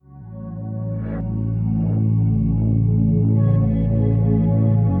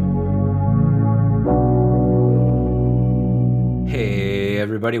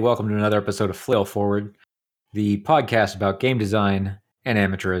everybody. Welcome to another episode of Flail Forward, the podcast about game design and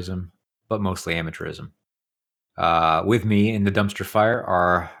amateurism, but mostly amateurism. With me in the dumpster fire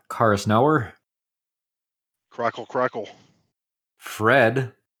are Karis Nower, Crackle, crackle.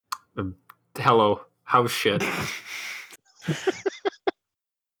 Fred. Hello. House shit.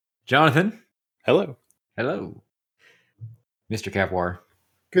 Jonathan. Hello. Hello. Mr. Capwar.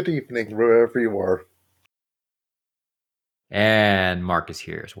 Good evening, wherever you are. And Mark is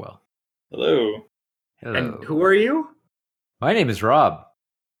here as well. Hello. Hello. And who are you? My name is Rob.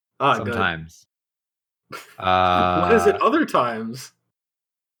 Sometimes. Sometimes. What is it other times?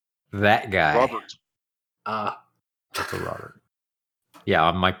 That guy. Robert. That's a Robert. Yeah,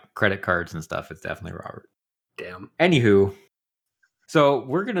 on my credit cards and stuff, it's definitely Robert. Damn. Anywho, so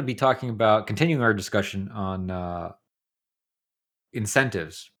we're going to be talking about continuing our discussion on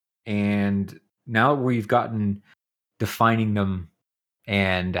incentives. And now we've gotten defining them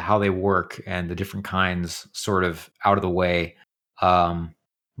and how they work and the different kinds sort of out of the way. We're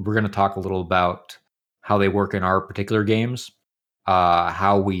going to talk a little about how they work in our particular games,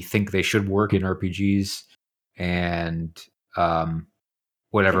 how we think they should work in RPGs, and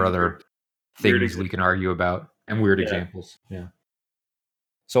whatever other things we can argue about, and weird examples. Yeah.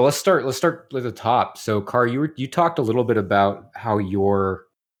 So let's start with the top. So Car, you talked a little bit about how your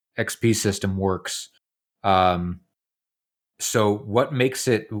XP system works. So what makes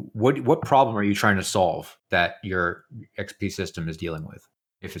it what problem are you trying to solve that your XP system is dealing with,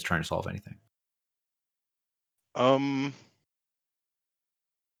 if it's trying to solve anything? I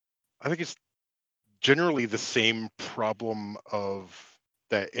think it's generally the same problem of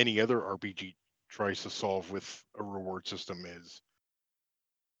that any other RPG tries to solve with a reward system is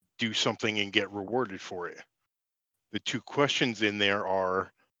do something and get rewarded for it. The two questions in there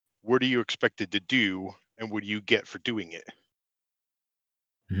are, what are you expected to do and what do you get for doing it?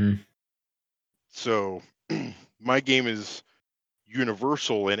 Mm-hmm. So my game is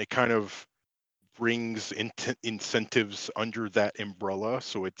universal and it kind of brings incentives under that umbrella.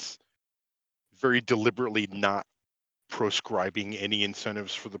 So it's very deliberately not proscribing any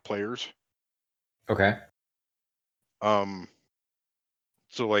incentives for the players. Okay. So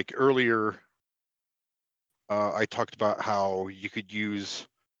like earlier, I talked about how you could use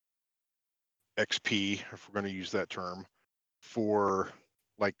XP, if we're going to use that term, for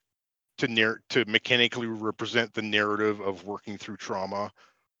like to mechanically represent the narrative of working through trauma,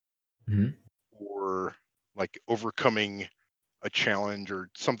 or like overcoming a challenge or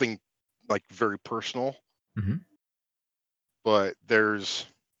something like very personal. Mm-hmm. But there's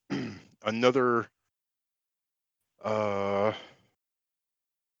another, I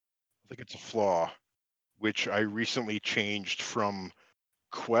think it's a flaw, which I recently changed from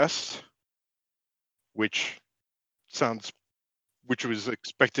quest, which was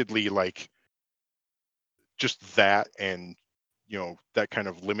expectedly like just that and, that kind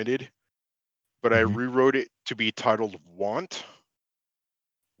of limited. But I rewrote it to be titled want,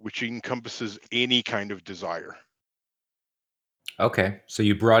 which encompasses any kind of desire. Okay, so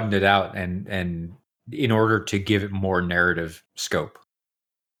you broadened it out and in order to give it more narrative scope.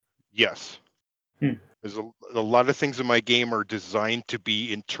 Yes. There's a lot of things in my game are designed to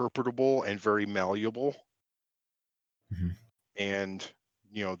be interpretable and very malleable. Mm-hmm. And,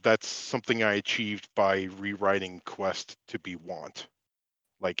 that's something I achieved by rewriting quest to be want.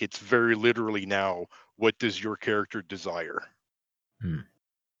 Like it's very literally now, what does your character desire?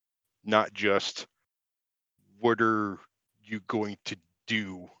 Not just what are you going to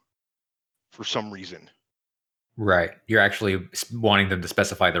do for some reason. Right. You're actually wanting them to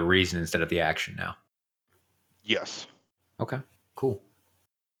specify the reason instead of the action now. Yes. Okay, cool.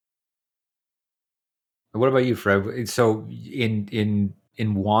 What about you, Fred? So in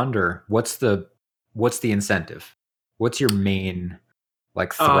Wander, what's the incentive? What's your main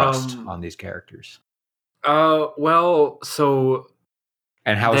thrust on these characters? Well, so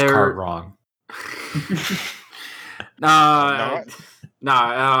and how is Card wrong? I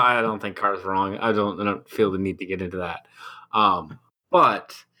don't think Card's wrong. I don't feel the need to get into that.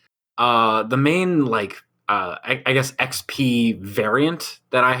 But the main I guess XP variant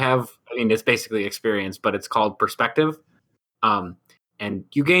that I have, I mean, it's basically experience, but it's called perspective. And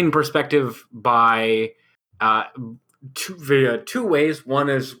you gain perspective by two ways. One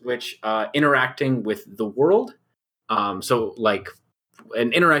is interacting with the world.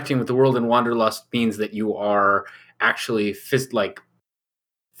 And interacting with the world in Wanderlust means that you are actually physically,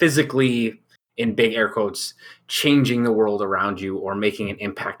 in big air quotes, changing the world around you or making an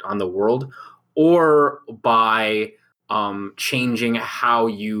impact on the world, or by changing how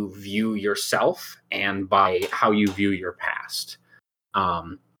you view yourself and by how you view your past.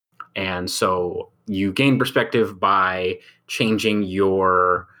 And so you gain perspective by changing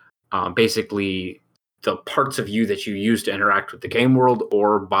your basically the parts of you that you use to interact with the game world,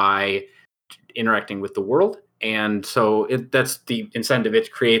 or by interacting with the world. And so that's the incentive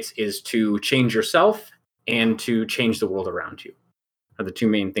it creates, is to change yourself and to change the world around you, are the two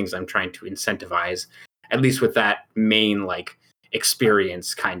main things I'm trying to incentivize, at least with that main like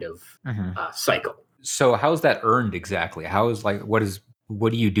experience kind of cycle. So how's that earned exactly? How is like what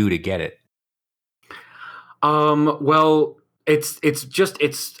do you do to get it? Well, it's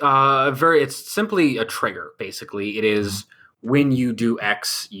simply a trigger. Basically, it is when you do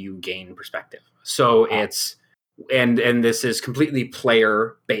X, you gain perspective. So it's and this is completely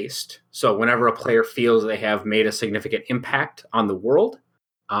player based. So whenever a player feels they have made a significant impact on the world,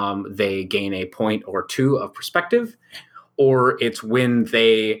 they gain a point or two of perspective. Or it's when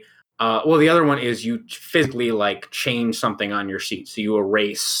they the other one is you physically like change something on your sheet. So you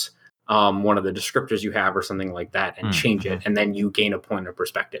erase one of the descriptors you have or something like that and change it, and then you gain a point of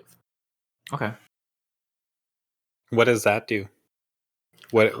perspective. Okay. What does that do?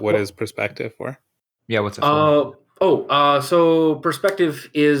 What is perspective for? Yeah, what's it for? So perspective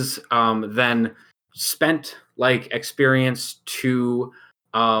is then spent like experience to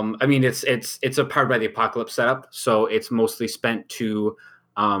it's a Powered by the Apocalypse setup, so it's mostly spent to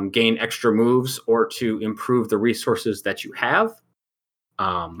gain extra moves or to improve the resources that you have.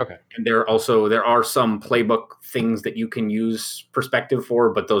 Okay. And there are some playbook things that you can use perspective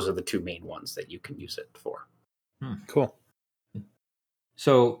for, but those are the two main ones that you can use it for. Cool.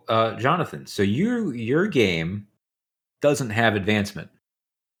 So, Jonathan, so your game doesn't have advancement,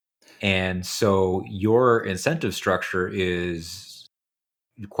 and so your incentive structure is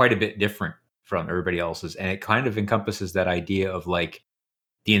quite a bit different from everybody else's, and it kind of encompasses that idea of like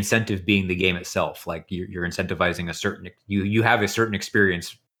the incentive being the game itself. Like you're incentivizing a certain you have a certain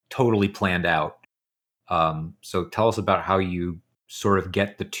experience totally planned out. So tell us about how you sort of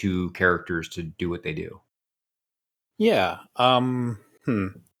get the two characters to do what they do. Yeah.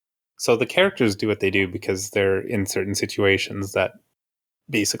 So the characters do what they do because they're in certain situations that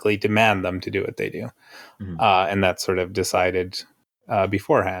basically demand them to do what they do. And that's sort of decided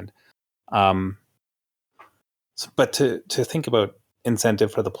beforehand. But to think about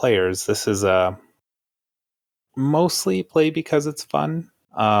incentive for the players, this is mostly play because it's fun.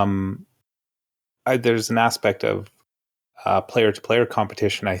 There's an aspect of player-to-player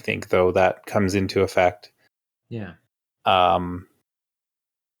competition, I think, though, that comes into effect. Yeah.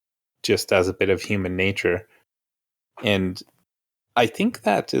 Just as a bit of human nature. And I think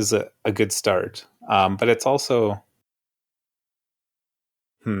that is a good start. But it's also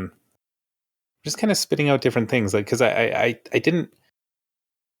just kind of spitting out different things. Like, because I didn't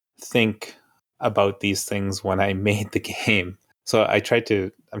think about these things when I made the game. So I'm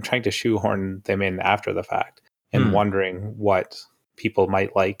trying to shoehorn them in after the fact and wondering what people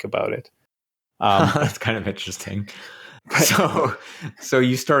might like about it. That's kind of interesting. So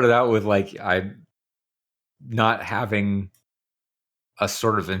you started out with like not having a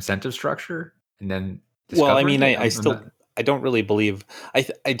sort of incentive structure, and then well, I mean, I don't really believe.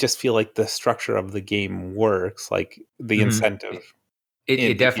 I just feel like the structure of the game works, like the incentive.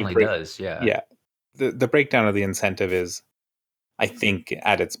 It definitely does. Yeah. Yeah. The breakdown of the incentive is, I think,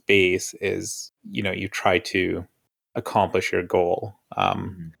 at its base is, you try to accomplish your goal.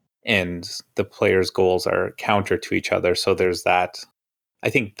 And the players' goals are counter to each other. So there's that. I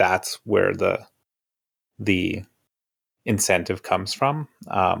think that's where the incentive comes from,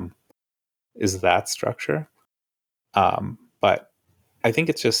 is that structure. But I think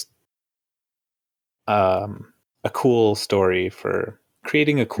it's just a cool story for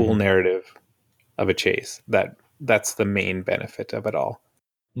creating a cool narrative of a chase. That's the main benefit of it all.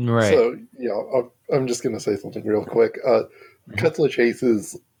 Right. So, yeah, I'm just going to say something real quick. Cutlaw Chase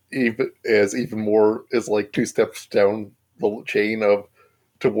is even more is like two steps down the chain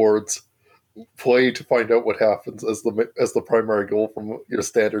towards play to find out what happens as the primary goal from your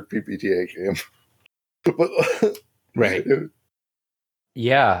standard PBTA game. But right.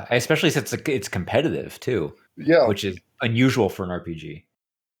 Yeah, especially since it's competitive too. Yeah, which is unusual for an RPG.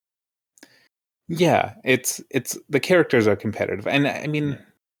 Yeah, it's the characters are competitive, and I mean,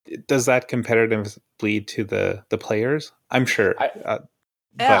 does that competitive bleed to the players? I'm sure.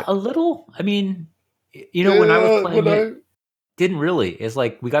 Yeah, a little. I mean, when I was playing it, didn't really. It's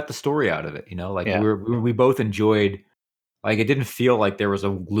like we got the story out of it. Like we both enjoyed. Like it didn't feel like there was a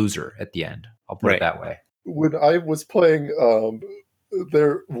loser at the end. I'll put it that way. When I was playing, I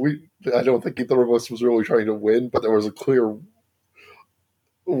don't think either of us was really trying to win, but there was a clear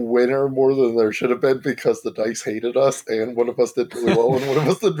winner more than there should have been because the dice hated us, and one of us did really well and one of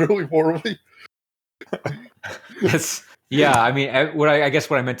us did really poorly. Yeah. I mean, I guess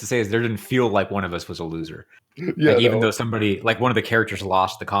what I meant to say is there didn't feel like one of us was a loser. Yeah, like even though somebody, like one of the characters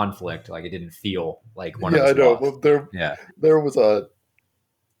lost the conflict, like it didn't feel like one of us I know. lost. But Yeah. there was a.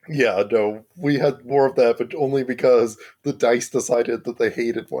 Yeah, no, we had more of that, but only because the dice decided that they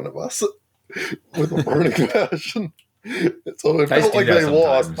hated one of us with a burning passion. So it Dice felt do like that they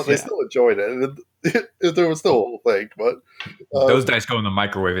lost, sometimes, but they yeah. still enjoyed it. And there was still a whole thing, but Those dice go in the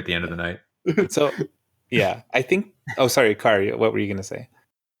microwave at the end of the night. So, yeah, I think. Oh, sorry, Kari. What were you going to say?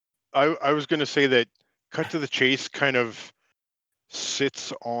 I was going to say that Cut to the Chase kind of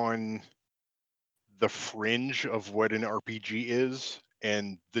sits on the fringe of what an RPG is,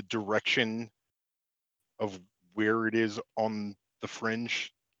 and the direction of where it is on the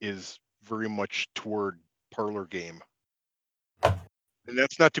fringe is very much toward parlor game. And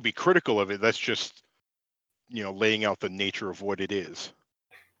that's not to be critical of it. That's just, laying out the nature of what it is.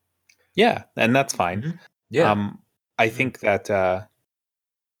 Yeah, and that's fine. Mm-hmm. Yeah. I think that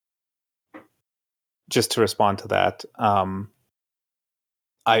just to respond to that,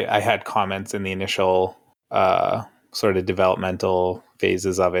 I had comments in the initial sort of developmental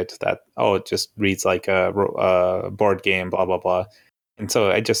phases of it that, it just reads like a board game, blah blah blah, and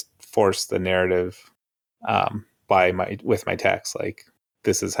so I just forced the narrative with my text, like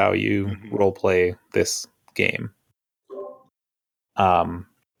this is how you role play this game. But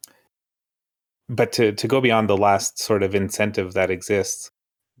to go beyond the last sort of incentive that exists,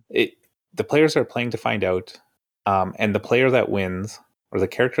 the players are playing to find out, and the player that wins, or the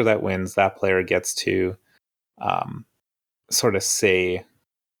character that wins, that player gets to sort of say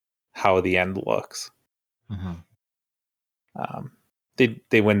how the end looks. Mm-hmm.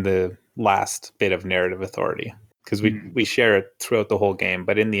 They win the last bit of narrative authority because we share it throughout the whole game,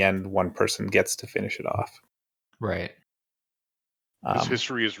 but in the end, one person gets to finish it off. Right. This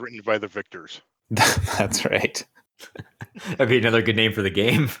history is written by the victors. That's right. That'd be another good name for the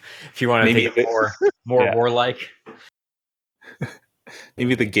game if you want to make it more yeah. warlike.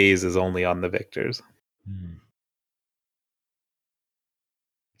 Maybe the gaze is only on the victors.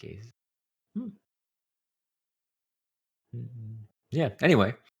 Gaze. Yeah.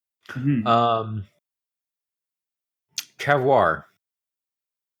 Anyway, Cavoir.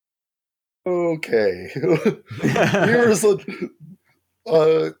 Okay. Here's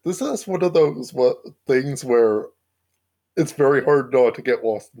this is one of those things where it's very hard not to get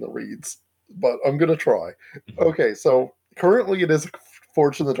lost in the reads, but I'm gonna try. Okay, so currently it is a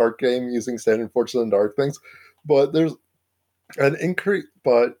Forged in the Dark game using standard Forged in the Dark things, but there's an increase.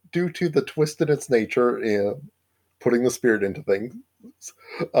 But due to the twist in its nature and putting the spirit into things,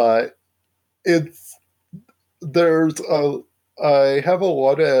 I have a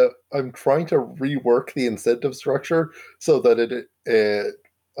lot of. I'm trying to rework the incentive structure so that it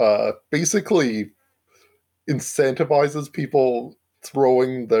basically incentivizes people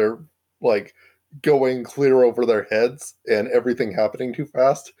throwing their, like, going clear over their heads and everything happening too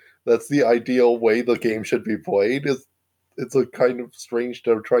fast. That's the ideal way the game should be played. It's a kind of strange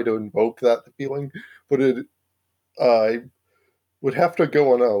to try to invoke that feeling, but I would have to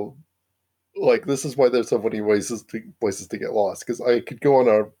go on a, like, this is why there's so many places to get lost, because I could go on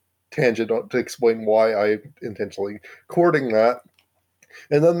a tangent to explain why I'm intentionally courting that.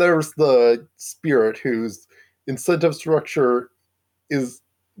 And then there's the spirit, whose incentive structure is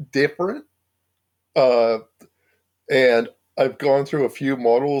different. And I've gone through a few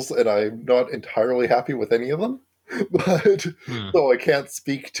models, and I'm not entirely happy with any of them. But so I can't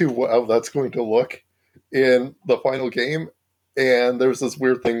speak to how that's going to look in the final game. And there's this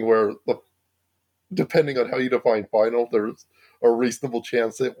weird thing where, depending on how you define final, there's a reasonable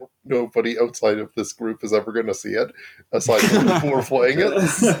chance that nobody outside of this group is ever going to see it, aside from the people who are playing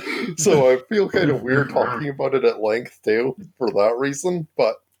it. So I feel kind of weird talking about it at length too, for that reason.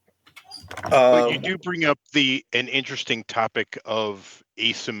 But you do bring up an interesting topic of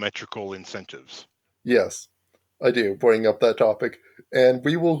asymmetrical incentives. Yes, I do bring up that topic, and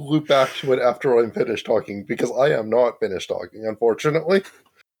we will loop back to it after I'm finished talking, because I am not finished talking, unfortunately.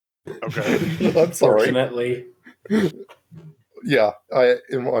 Okay. I'm sorry. Fortunately. Yeah, I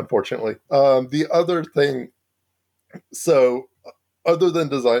am, unfortunately. The other thing, so other than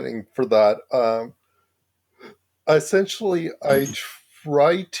designing for that, essentially I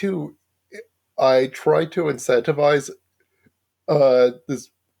try to incentivize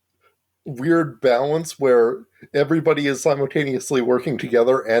this weird balance where everybody is simultaneously working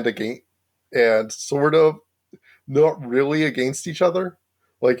together and sort of not really against each other.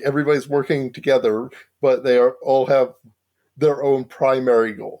 Like, everybody's working together, but all have their own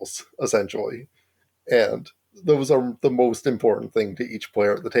primary goals, essentially. And those are the most important thing to each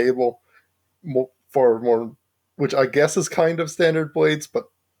player at the table. Which I guess is kind of standard Blades, but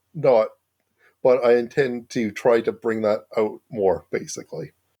not. But I intend to try to bring that out more,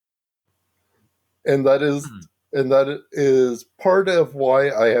 basically. And that is part of why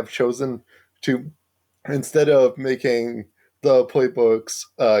I have chosen to, instead of making the playbooks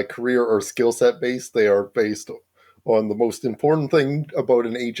career or skill set based, they are based on the most important thing about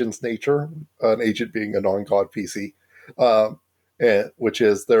an agent's nature, an agent being a non-god PC, which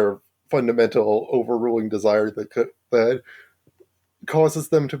is their fundamental overruling desire that causes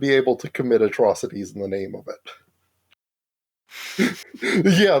them to be able to commit atrocities in the name of it.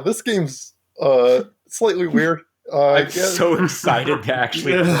 Yeah, this game's slightly weird. I'm so excited to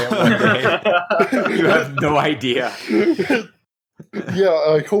actually play it one day. You have no idea. Yeah,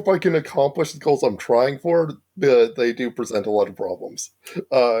 I hope I can accomplish the goals I'm trying for, but they do present a lot of problems.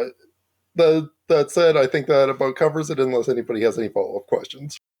 That said, I think that about covers it, unless anybody has any follow-up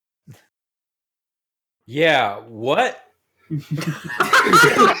questions. Yeah, what?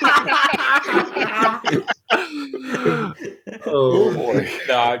 Oh boy.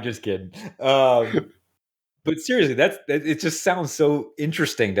 No, I'm just kidding. But seriously, it just sounds so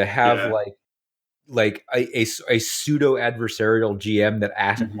interesting to have like a pseudo adversarial GM that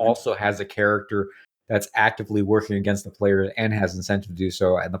also has a character that's actively working against the players and has incentive to do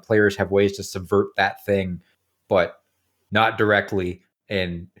so, and the players have ways to subvert that thing, but not directly.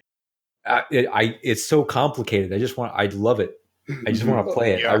 And it's so complicated. I love it. I just want to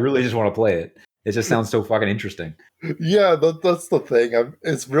play it. Yeah. I really just want to play it. It just sounds so fucking interesting. Yeah, that's the thing.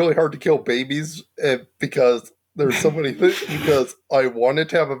 It's really hard to kill babies because there's so many things. Because I wanted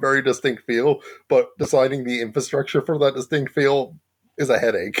to have a very distinct feel, but designing the infrastructure for that distinct feel is a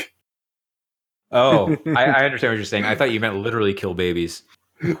headache. Oh, I understand what you're saying. I thought you meant literally kill babies.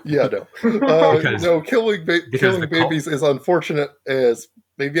 Yeah, no. Killing babies is unfortunate.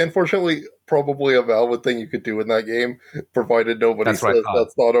 Unfortunately, probably a valid thing you could do in that game, provided nobody says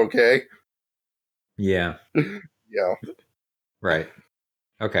that's not okay. Yeah. Yeah. Right.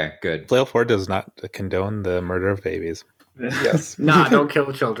 Okay, good. Flail 4 does not condone the murder of babies. Yes. Nah, don't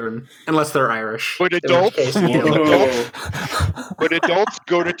kill children unless they're Irish. But adults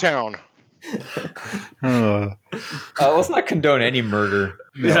go to town. Let's not condone any murder.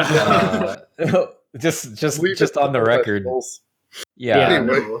 Just on the record. Yeah.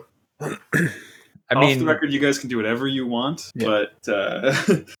 Anyway. I mean, off the record, you guys can do whatever you want, but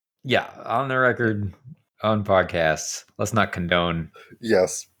yeah, on the record, on podcasts, let's not condone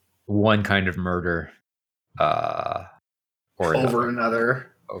one kind of murder or over another.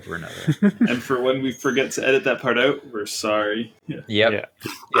 And for when we forget to edit that part out, we're sorry. Yep. Yeah,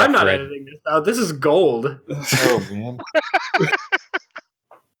 I'm not editing this out. This is gold. Oh man.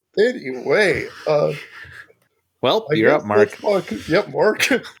 Anyway, well, you're up, Mark. Yep, Mark.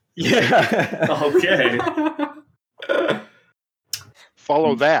 Yeah. Okay.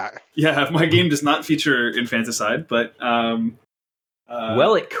 Follow that. Yeah, my game does not feature infanticide, but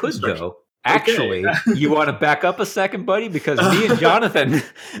well, it could though. Actually, you want to back up a second, buddy? Because me and Jonathan,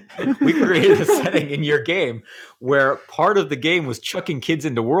 we created a setting in your game where part of the game was chucking kids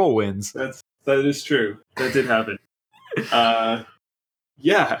into whirlwinds. That is true. That did happen.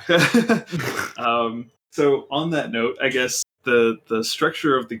 Yeah. So on that note, I guess the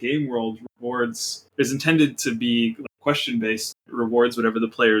structure of the game world is intended to be question-based, rewards whatever the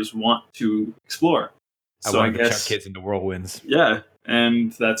players want to explore. So I guess chuck kids into whirlwinds. Yeah,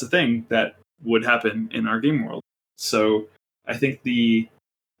 and that's a thing that would happen in our game world. So I think the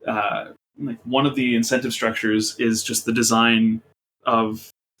one of the incentive structures is just the design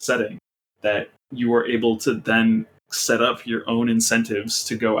of setting that you are able to then set up your own incentives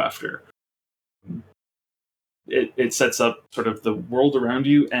to go after. It sets up sort of the world around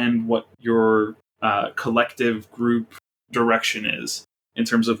you and what your collective group direction is in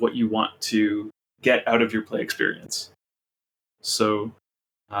terms of what you want to get out of your play experience. So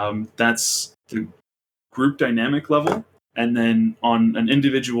that's the group dynamic level. And then on an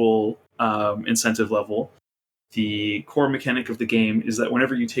individual incentive level, the core mechanic of the game is that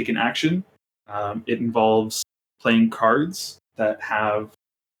whenever you take an action, it involves playing cards that have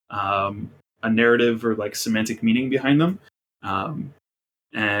a narrative or like semantic meaning behind them.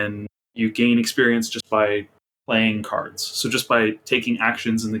 And you gain experience just by playing cards. So just by taking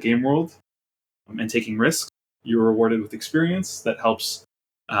actions in the game world and taking risks, you're rewarded with experience that helps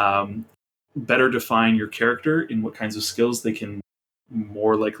better define your character in what kinds of skills they can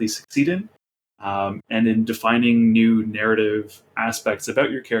more likely succeed in, and in defining new narrative aspects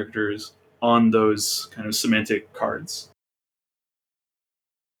about your characters on those kind of semantic cards.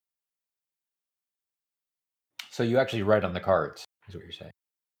 So you actually write on the cards, is what you're saying.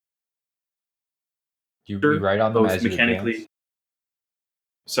 You Sure, write on them both as you mechanically. advance?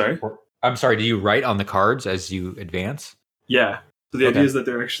 Sorry. I'm sorry. Do you write on the cards as you advance? Yeah. So the Okay. idea is that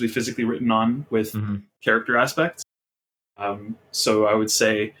they're actually physically written on with Mhm. character aspects. So I would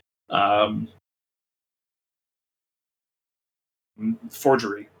say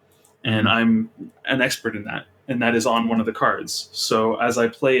forgery, and I'm an expert in that, and that is on one of the cards. So as I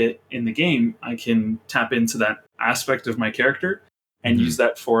play it in the game, I can tap into that aspect of my character and Mhm. use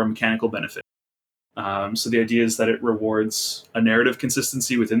that for a mechanical benefit. So the idea is that it rewards a narrative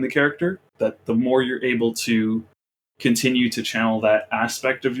consistency within the character, that the more you're able to continue to channel that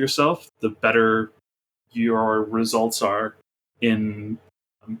aspect of yourself, the better your results are in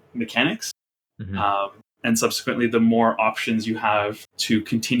mechanics. Mhm. And subsequently, the more options you have to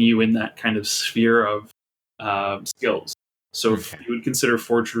continue in that kind of sphere of skills. So if Okay. you would consider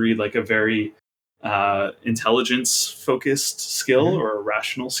forgery like a very intelligence focused skill Mhm. or a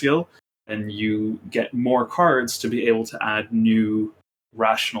rational skill, and you get more cards to be able to add new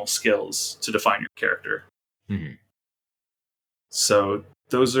rational skills to define your character. Mhm. So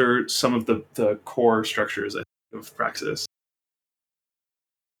those are some of the core structures, I think, of Praxis.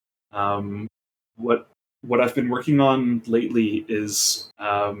 What I've been working on lately is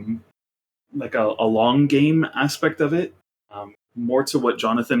like a long game aspect of it, more to what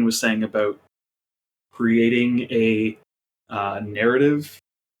Jonathan was saying about creating a narrative.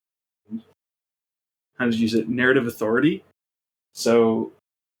 How to use it? Narrative authority. So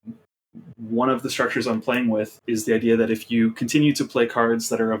one of the structures I'm playing with is the idea that if you continue to play cards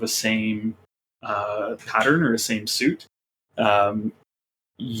that are of a same pattern or a same suit, um,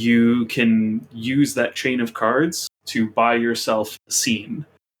 you can use that chain of cards to buy yourself a scene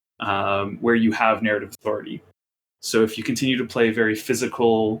where you have narrative authority. So if you continue to play very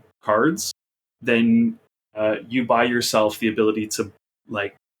physical cards, then you buy yourself the ability to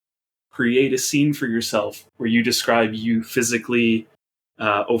like create a scene for yourself where you describe you physically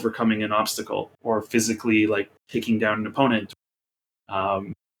overcoming an obstacle or physically like taking down an opponent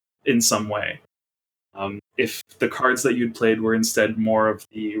in some way. If the cards that you'd played were instead more of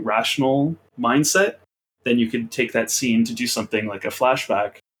the rational mindset, then you could take that scene to do something like a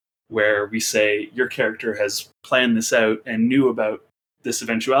flashback where we say your character has planned this out and knew about this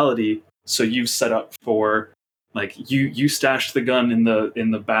eventuality, so you've set up for like you stashed the gun in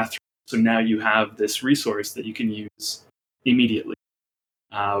the bathroom, so now you have this resource that you can use immediately.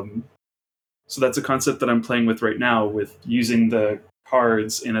 Um, so that's a concept that I'm playing with right now, with using the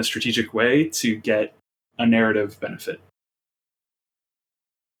cards in a strategic way to get a narrative benefit.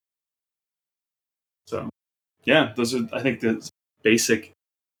 So, yeah, those are, I think, the basic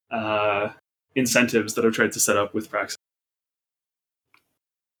incentives that I've tried to set up with Praxis.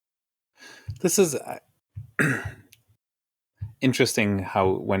 This is interesting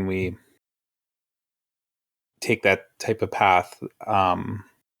how when we take that type of path, a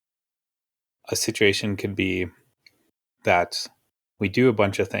situation could be that we do a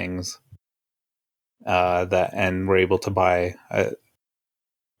bunch of things and we're able to buy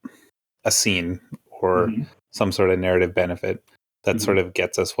a scene or Mhm. some sort of narrative benefit that Mhm. sort of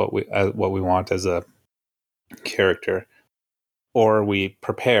gets us what we want as a character, or we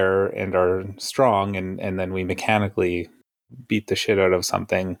prepare and are strong and then we mechanically beat the shit out of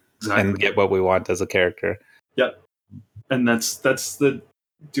something Exactly. and get what we want as a character. Yep. And that's the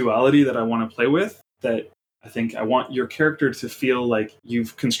duality that I want to play with, that I think I want your character to feel like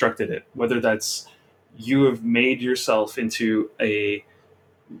you've constructed it, whether that's you have made yourself into a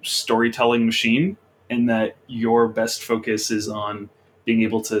storytelling machine and that your best focus is on being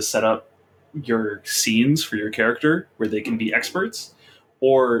able to set up your scenes for your character where they can be experts,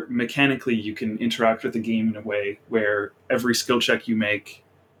 or mechanically you can interact with the game in a way where every skill check you make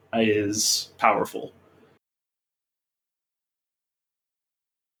is powerful.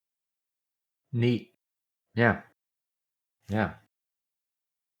 Neat. Yeah. Yeah.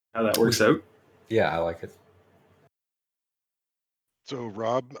 How that works out. Yeah, I like it. So,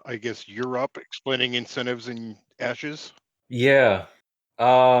 Rob, I guess you're up explaining incentives in Ashes. Yeah.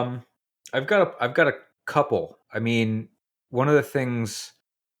 I've got a couple. I mean, one of the things.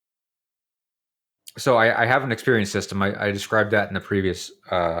 So I have an experience system. I described that in the previous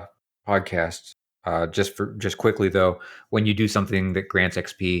podcast. Just quickly though, when you do something that grants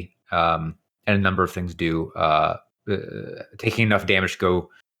XP, and a number of things do, taking enough damage to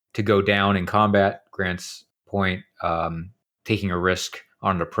go down in combat grants point. Taking a risk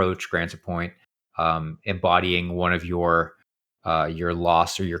on an approach grants a point. Embodying one of your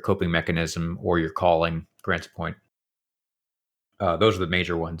loss or your coping mechanism or your calling grants a point. Those are the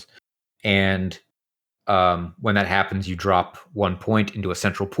major ones, and When that happens, you drop 1 point into a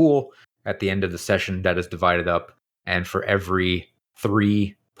central pool at the end of the session that is divided up. And for every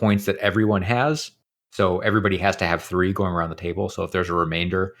 3 points that everyone has, so everybody has to have 3 going around the table. So if there's a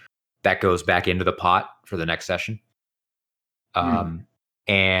remainder, that goes back into the pot for the next session. And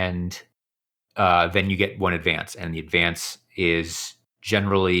then you get 1 advance, and the advance is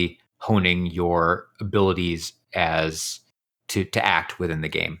generally honing your abilities as to act within the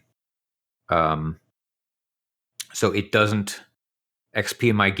game. So it doesn't, XP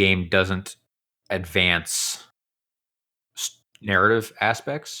in my game doesn't advance narrative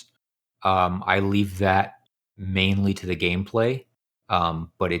aspects. I leave that mainly to the gameplay.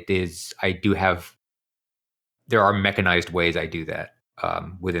 But there are mechanized ways I do that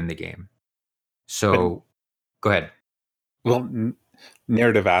within the game. So go ahead. Well,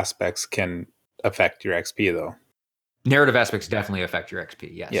 narrative aspects can affect your XP though. Narrative aspects definitely affect your XP.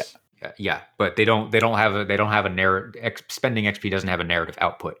 Yes. Yeah. But they don't have a narrative. Spending XP doesn't have a narrative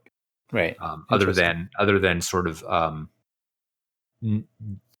output. Right. Other than sort of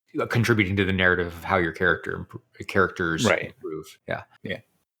contributing to the narrative of how your characters improve. Yeah.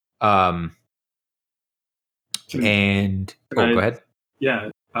 And go ahead. Yeah.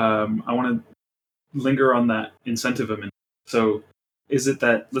 I want to linger on that incentive a minute. So is it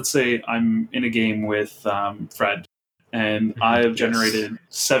that, let's say I'm in a game with Fred, and I have generated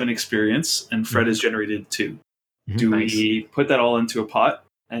 7 experience, and Fred has generated 2. Do we put that all into a pot,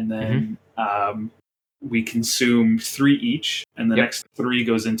 and then we consume 3 each, and the next 3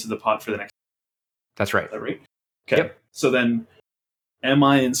 goes into the pot for the next? That's right. Is that right? Okay. Yep. So then, am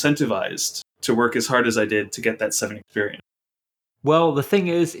I incentivized to work as hard as I did to get that 7 experience? Well, the thing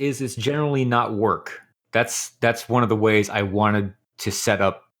is it's generally not work. That's one of the ways I wanted to set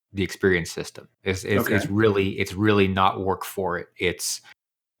up the experience system. It's really not work for it. It's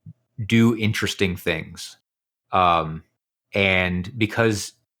do interesting things. And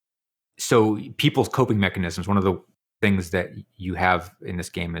because people's coping mechanisms, one of the things that you have in this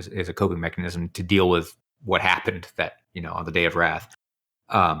game is a coping mechanism to deal with what happened on the Day of Wrath.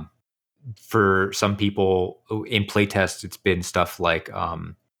 For some people in playtests, it's been stuff like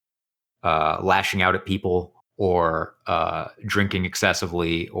lashing out at people, or drinking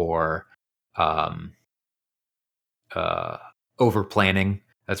excessively, or over planning.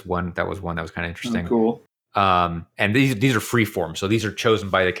 That was one that was kind of interesting. Oh, cool. And these are free form, so these are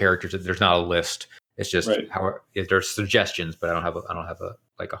chosen by the characters. There's not a list. It's just there's suggestions, but I don't have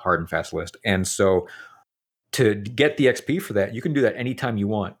a hard and fast list. And so to get the XP for that, you can do that anytime you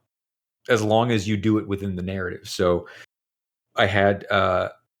want, as long as you do it within the narrative. So I had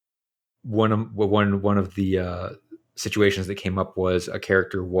one of the situations that came up was a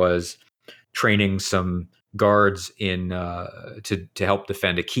character was training some guards in to help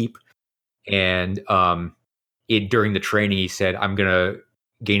defend a keep, and during the training he said, I'm gonna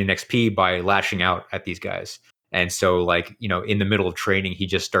gain an XP by lashing out at these guys. And so in the middle of training he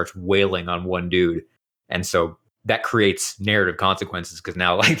just starts wailing on one dude, and so that creates narrative consequences, because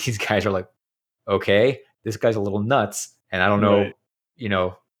now these guys are like, okay, this guy's a little nuts, and I don't know,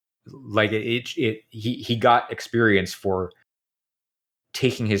 he got experience for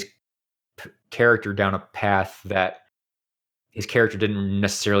taking his character down a path that his character didn't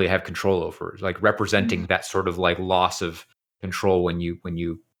necessarily have control over, representing that sort of loss of control when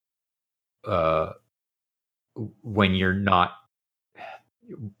you're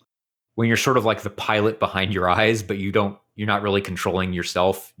sort of like the pilot behind your eyes, but you're not really controlling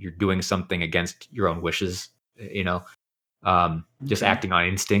yourself. You're doing something against your own wishes, just acting on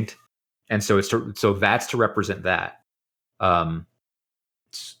instinct. And so that's to represent that.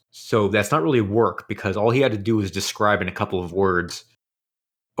 So that's not really work, because all he had to do was describe in a couple of words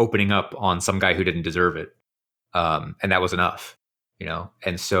opening up on some guy who didn't deserve it. And that was enough,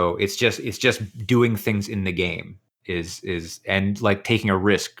 And so it's just doing things in the game and taking a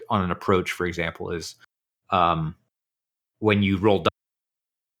risk on an approach, for example, is when you roll dice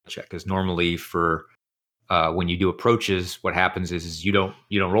check, because normally for when you do approaches, what happens is you don't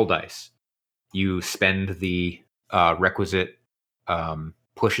roll dice. You spend the requisite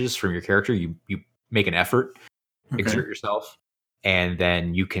pushes from your character. You make an effort, exert yourself, and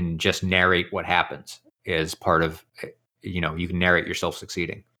then you can just narrate what happens as part of, you can narrate yourself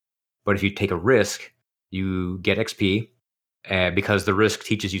succeeding. But if you take a risk, you get XP, because the risk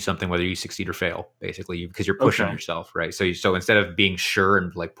teaches you something whether you succeed or fail, basically, because you're pushing yourself, right? So instead of being sure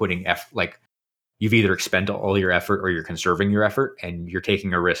and putting you've either expended all your effort or you're conserving your effort, and you're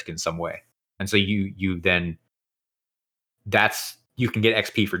taking a risk in some way. And so you can get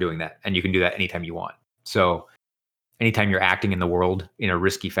XP for doing that, and you can do that anytime you want. So anytime you're acting in the world in a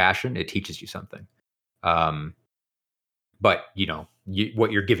risky fashion, it teaches you something. But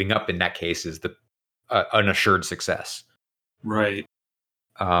what you're giving up in that case is the an assured success. Right.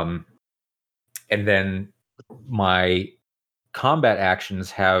 And then my combat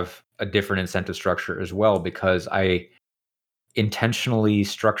actions have a different incentive structure as well, because I intentionally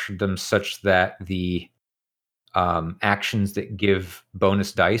structured them such that the actions that give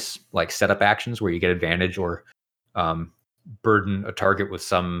bonus dice, like setup actions where you get advantage or burden a target with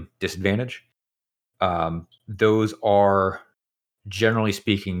some disadvantage, those are, generally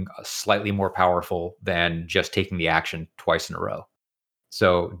speaking, slightly more powerful than just taking the action twice in a row.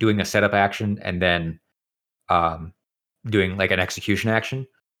 So doing a setup action and then doing like an execution action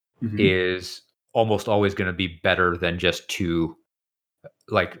is almost always going to be better than just two.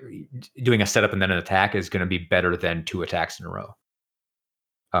 Like doing a setup and then an attack is going to be better than two attacks in a row.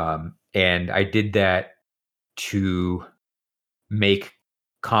 And I did that to make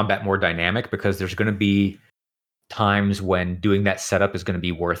combat more dynamic, because there's going to be times when doing that setup is going to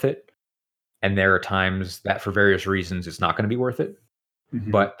be worth it. And there are times that for various reasons it's not going to be worth it.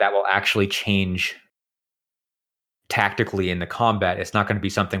 But that will actually change tactically in the combat. It's not going to be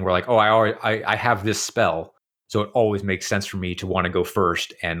something where like, oh, I have this spell, so it always makes sense for me to want to go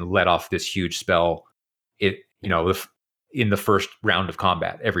first and let off this huge spell. In the first round of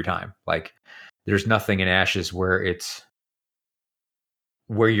combat every time. Like, there's nothing in Ashes where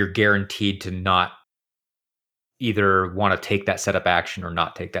you're guaranteed to not either want to take that setup action or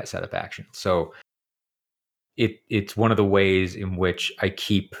not take that setup action. So it's one of the ways in which I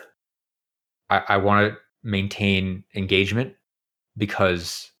want to maintain engagement,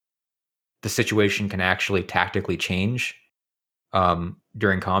 because the situation can actually tactically change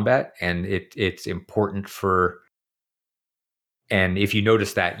during combat, and it's important and if you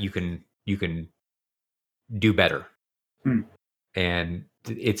notice that, you can do better. And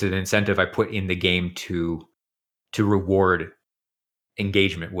it's an incentive I put in the game to reward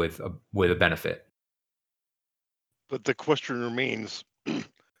engagement with a benefit. But the question remains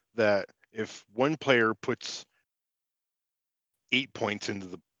that if one player puts 8 points into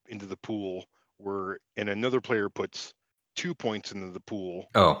the pool, and another player puts 2 points into the pool,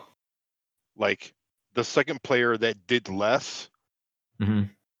 like the second player that did less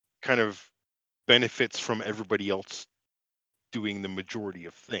kind of benefits from everybody else doing the majority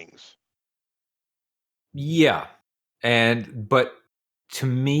of things. Yeah. But to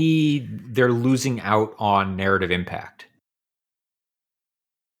me, they're losing out on narrative impact.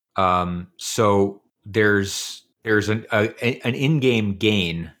 So there's an in-game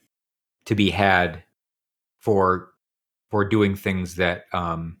gain to be had for doing things that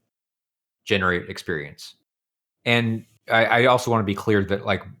generate experience. And I also want to be clear that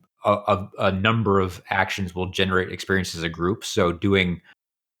like a number of actions will generate experience as a group. So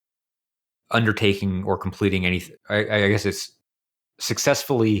undertaking or completing anything, I guess it's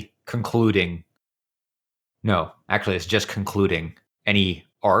successfully concluding. No, actually, it's just concluding any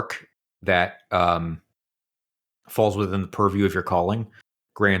arc that falls within the purview of your calling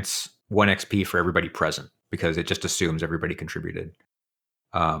grants 1 XP for everybody present, because it just assumes everybody contributed.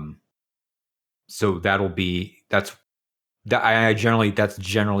 So that's generally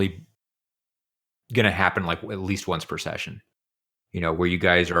going to happen like at least once per session, where you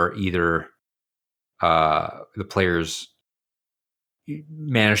guys are either the players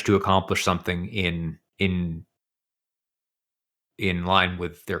manage to accomplish something in line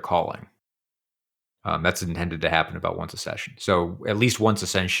with their calling. That's intended to happen about once a session. So at least once a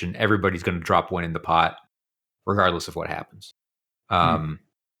session, everybody's going to drop 1 in the pot, regardless of what happens. And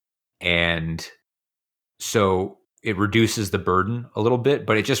so it reduces the burden a little bit,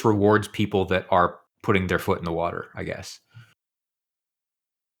 but it just rewards people that are putting their foot in the water, I guess.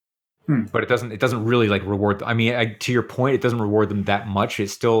 But it doesn't really like reward. I mean, to your point, it doesn't reward them that much.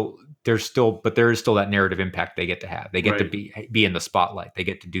 But there is still that narrative impact they get to have. They get to be in the spotlight. They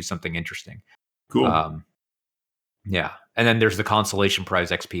get to do something interesting. Cool. Yeah. And then there's the consolation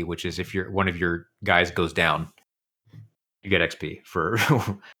prize XP, which is if one of your guys goes down, you get XP for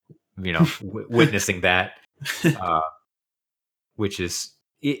witnessing that. Which is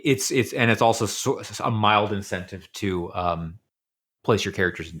it's also a mild incentive to place your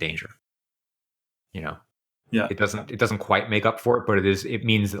characters in danger. Yeah. It doesn't quite make up for it, but it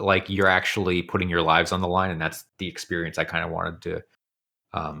means that like you're actually putting your lives on the line, and that's the experience I kind of wanted to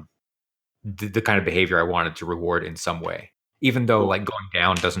the kind of behavior I wanted to reward in some way. Even though like going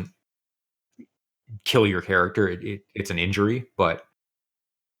down doesn't kill your character, it's an injury, but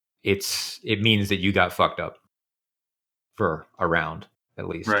it means that you got fucked up for a round at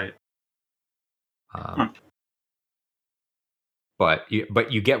least. Right. But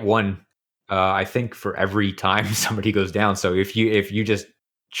you get 1 I think for every time somebody goes down. So if you just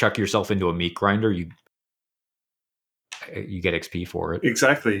chuck yourself into a meat grinder, you get XP for it.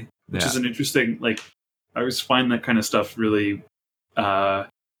 Exactly, which is an interesting. Like, I always find that kind of stuff really, I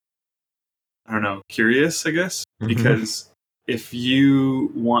don't know, curious. I guess because if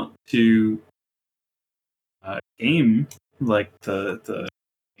you want to game like the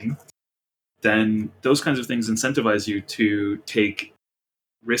game, then those kinds of things incentivize you to take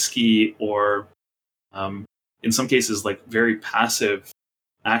risky or, in some cases, like very passive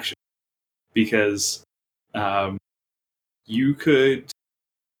action, because you could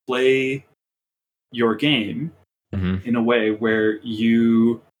play your game in a way where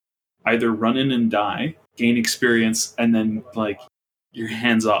you either run in and die, gain experience, and then like your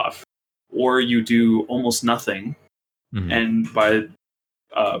hands off, or you do almost nothing, and by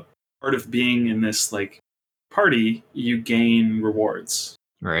part of being in this like party, you gain rewards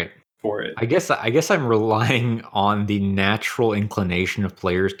Right. for it. I guess I'm relying on the natural inclination of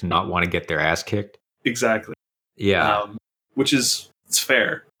players to not want to get their ass kicked. Exactly. Yeah. Which is, it's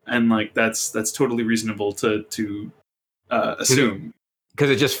fair, and like that's totally reasonable to assume, because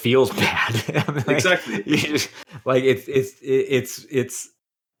it just feels bad. Like, exactly. Like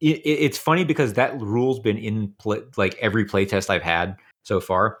it's funny because that rule's been in like every playtest I've had so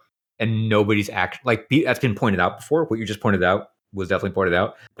far, and nobody's that's been pointed out before. What you just pointed out was definitely pointed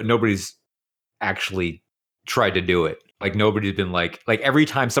out, but nobody's actually tried to do it. Like nobody's been like every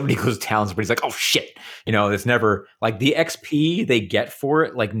time somebody goes down, somebody's like, oh shit, it's never like the XP they get for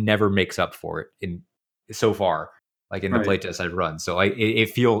it like never makes up for it in so far, like in the playtest I've run. So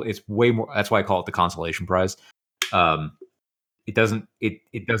it's way more. That's why I call it the consolation prize. It doesn't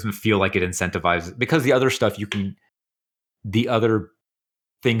feel like it incentivizes, because the other stuff the other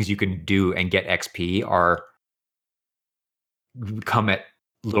things you can do and get XP come at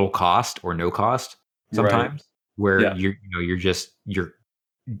little cost or no cost sometimes, where you're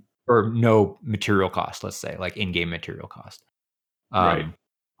or no material cost, let's say, like in-game material cost,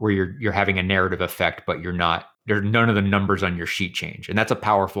 where you're having a narrative effect, but there's none of the numbers on your sheet change, and that's a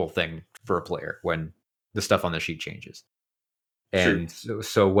powerful thing for a player when the stuff on the sheet changes. And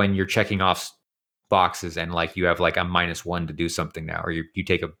so when you're checking off boxes and like you have like a -1 to do something now, or you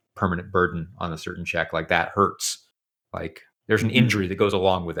take a permanent burden on a certain check, like that hurts. Like there's an injury that goes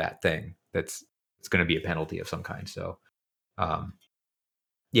along with that thing it's going to be a penalty of some kind. So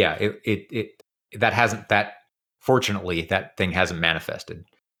fortunately that thing hasn't manifested.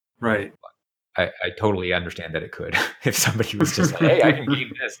 Right. I totally understand that it could if somebody was just like, hey, I can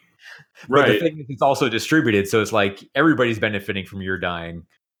game this. Right. But the thing is, it's also distributed, so it's like everybody's benefiting from your dying,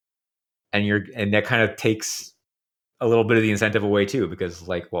 and that kind of takes a little bit of the incentive away too, because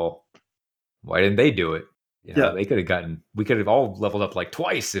like, well, why didn't they do it? They could have we could have all leveled up like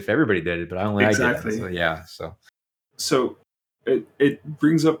twice if everybody did it, but I exactly. did. So yeah, so it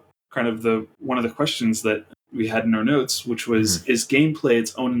brings up kind of one of the questions that we had in our notes, which was, is gameplay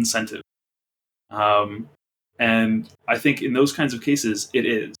its own incentive? And I think in those kinds of cases, it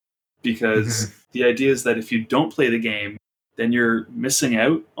is, because the idea is that if you don't play the game, then you're missing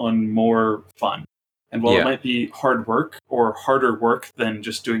out on more fun. And while it might be hard work or harder work than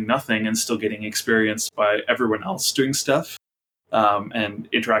just doing nothing and still getting experience by everyone else doing stuff, and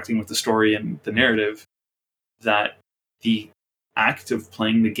interacting with the story and the narrative, that the act of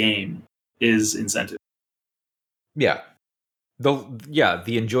playing the game is incentive. Yeah.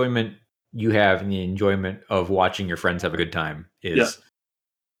 The enjoyment you have and the enjoyment of watching your friends have a good time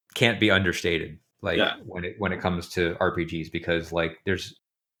can't be understated. Like when it comes to RPGs, because like there's,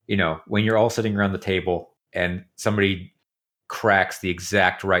 when you're all sitting around the table and somebody cracks the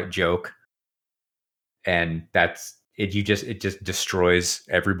exact right joke, and that's it, it just destroys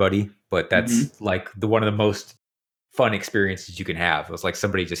everybody. But that's like one of the most fun experiences you can have. It's like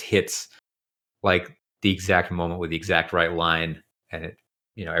somebody just hits like the exact moment with the exact right line, and it,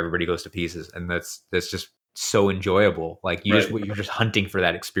 everybody goes to pieces, and that's just so enjoyable. Like you're just hunting for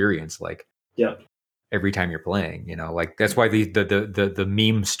that experience. Like every time you're playing, like that's why the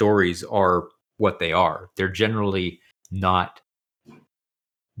meme stories are what they are. They're generally not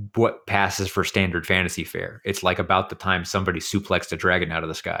what passes for standard fantasy fare. It's like about the time somebody suplexed a dragon out of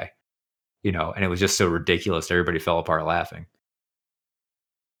the sky, and it was just so ridiculous. Everybody fell apart laughing.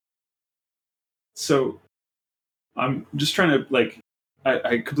 So I'm just trying to like,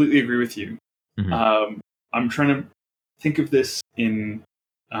 I completely agree with you. I'm trying to think of this in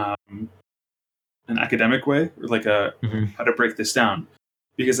an academic way, or like how to break this down,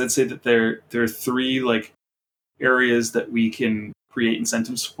 because I'd say that there are three like areas that we can create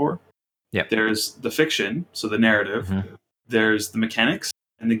incentives for. Yeah. There's the fiction, so the narrative. There's the mechanics,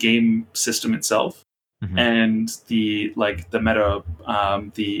 and the game system itself, Mhm. and the meta,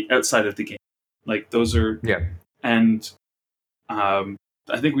 the outside of the game. Like those are Yeah. And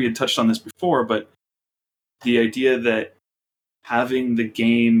I think we had touched on this before, but the idea that having the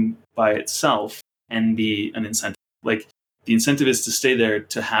game by itself and be an incentive, like the incentive is to stay there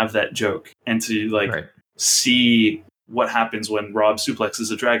to have that joke and to Right. see what happens when Rob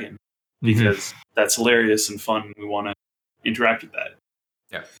suplexes a dragon, because that's hilarious and fun. And we want to interact with that.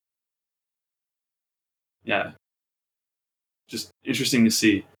 Yeah. Yeah. Just interesting to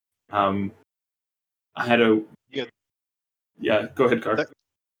see. I had a Yeah. Go ahead, Car.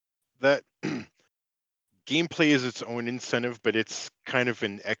 That gameplay is its own incentive, but it's kind of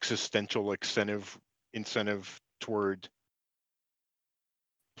an existential incentive toward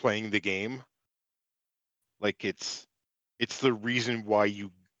playing the game. Like it's the reason why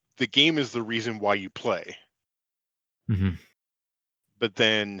the game is the reason why you play. Mhm. But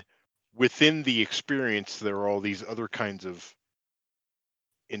then within the experience, there are all these other kinds of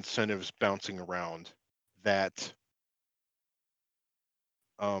incentives bouncing around that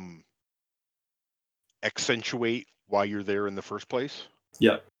accentuate why you're there in the first place.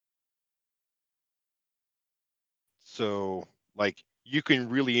 Yeah. So, like, you can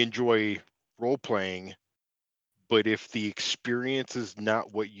really enjoy role playing, but if the experience is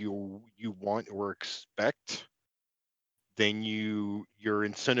not what you want or expect, then your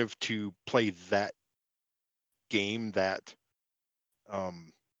incentive to play that game, that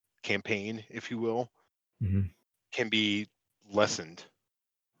campaign, if you will, Mhm. can be lessened.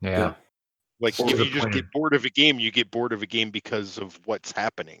 Yeah. Like Or if the you just point get of- bored of a game, you get bored of a game because of what's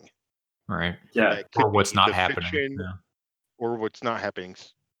happening. Right. Yeah. That could Or what's be not the happening. fiction Yeah. or what's not happening.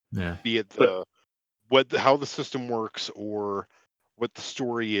 Yeah. Be it But- how the system works, or what the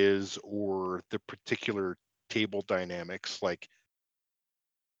story is, or the particular table dynamics. Like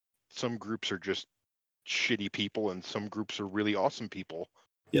some groups are just shitty people and some groups are really awesome people.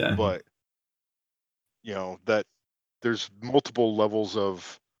 Yeah. But that there's multiple levels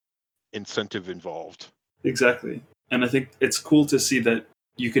of incentive involved. Exactly. And I think it's cool to see that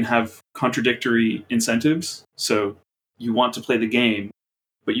you can have contradictory incentives. So you want to play the game,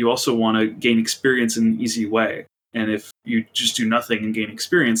 but you also want to gain experience in an easy way. And if you just do nothing and gain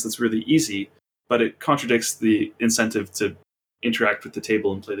experience, that's really easy, but it contradicts the incentive to interact with the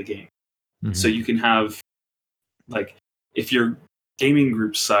table and play the game. Mhm. So you can have, like, if your gaming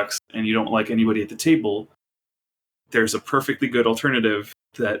group sucks and you don't like anybody at the table, there's a perfectly good alternative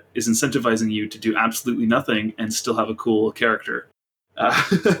that is incentivizing you to do absolutely nothing and still have a cool character.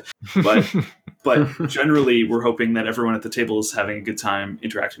 But generally, we're hoping that everyone at the table is having a good time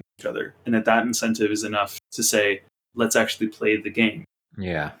interacting with each other, and that incentive is enough to say, let's actually play the game.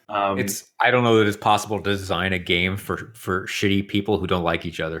 Yeah. I don't know that it's possible to design a game for shitty people who don't like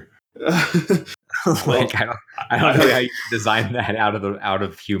each other. Like I don't know how you design that out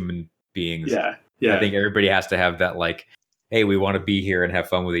of human beings. Yeah. I think everybody has to have that, like, hey, we want to be here and have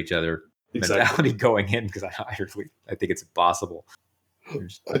fun with each other mentality going in, because I think it's impossible.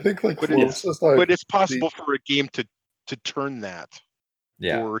 I think like But closest it's possible for a game to turn that,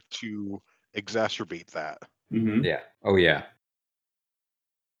 Yeah. or to exacerbate that. Mm-hmm. Yeah. Oh yeah.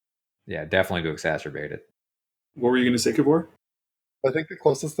 Yeah, definitely to exacerbate it. What were you going to say, Kavor? I think the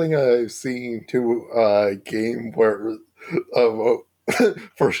closest thing I've seen to a game where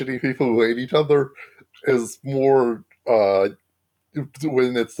for shitty people who hate each other is more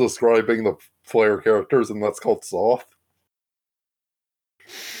when it's describing the player characters, and that's called Soft.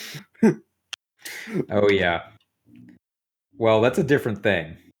 Oh yeah. Well, that's a different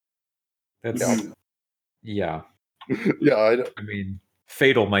thing. That's Yeah. yeah. Yeah, I mean,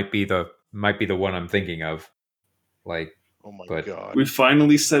 Fatal might be the one I'm thinking of. Like, Oh my but god. We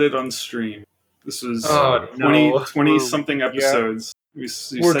finally said it on stream. This was Oh, 20 no. something episodes. We we're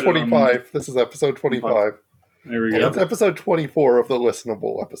said it on- 25. This is episode 25. There we Well, go. it's episode 24 of the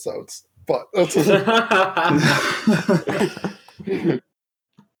listenable episodes. But that's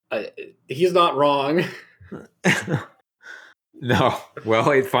He's not wrong. no. Well,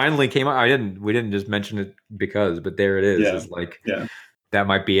 it finally came out. We didn't just mention it because, but there it is. Yeah. It's like, Yeah. that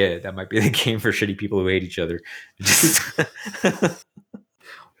might be it. That might be the game for shitty people who hate each other.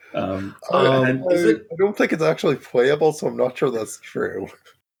 And I don't think it's actually playable, so I'm not sure that's true.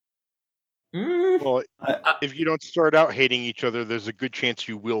 Well, I- if you don't start out hating each other, there's a good chance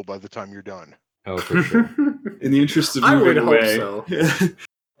you will by the time you're done. Oh, for sure. in the interest of I moving would hope away,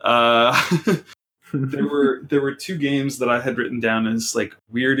 so. there were two games that I had written down as like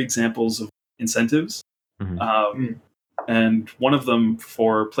weird examples of incentives. Mhm. And one of them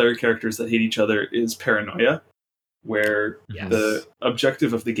for player characters that hate each other is Paranoia. where Yes. the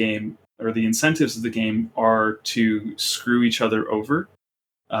objective of the game or the incentives of the game are to screw each other over.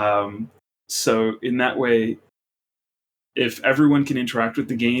 So in that way, if everyone can interact with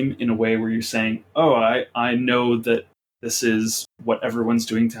the game in a way where you're saying, oh, I know that this is what everyone's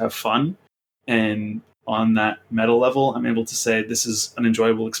doing to have fun, and on that meta level, I'm able to say this is an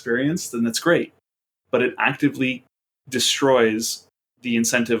enjoyable experience, then that's great. But it actively destroys the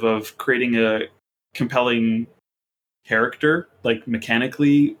incentive of creating a compelling character, like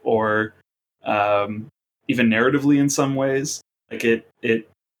mechanically or even narratively in some ways. Like it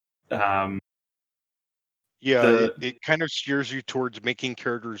kind of steers you towards making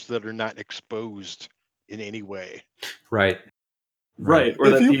characters that are not exposed in any way. Right. Right. Or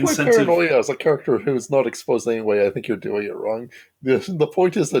if that you the play incentive. Paranoia as a character who's not exposed anyway, I think you're doing it wrong. The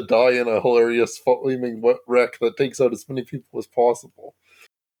point is to die in a hilarious flaming wreck that takes out as many people as possible.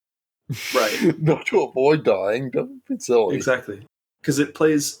 Right. Not to avoid dying. Don't be silly. Exactly. Because it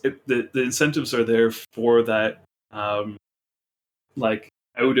plays the incentives are there for that like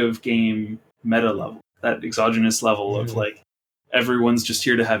out of game meta level, that exogenous level of like everyone's just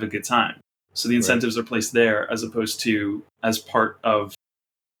here to have a good time. So the incentives are placed there as opposed to as part of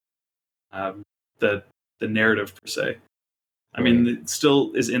the narrative per se. I mean, it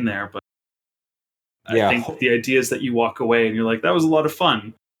still is in there, but I think the idea is that you walk away and you're like, that was a lot of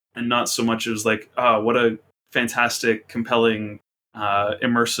fun, and not so much as like, oh, what a fantastic, compelling,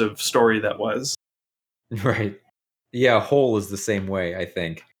 immersive story that was. Right. Yeah, Whole is the same way, I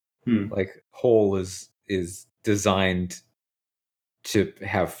think. Like Whole is designed to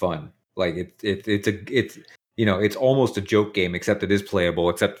have fun. Like it's you know, it's almost a joke game, except it is playable,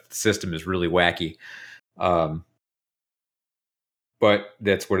 except the system is really wacky. But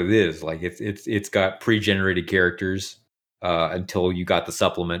that's what it is. Like it's got pre-generated characters until you got the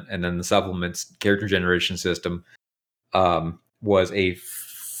supplement, and then the supplement's character generation system was a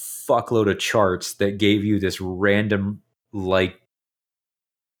fuckload of charts that gave you this random, like,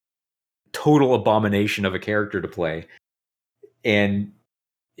 total abomination of a character to play, and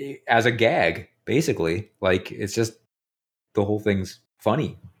as a gag, basically. Like, it's just, the whole thing's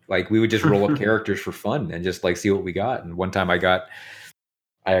funny. Like, we would just roll up characters for fun and just like see what we got. And one time I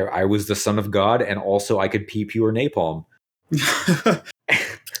was the son of God, and also I could pee pure napalm.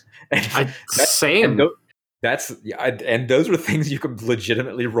 Same. And those were things you could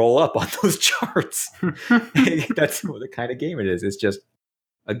legitimately roll up on those charts. That's what the kind of game it is. It's just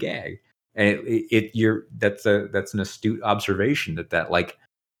a gag, and that's an astute observation that like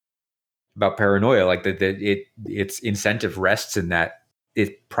about Paranoia, like that its incentive rests in that.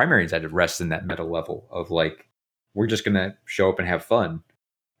 Its primary incentive rests in that meta level of like, we're just gonna show up and have fun,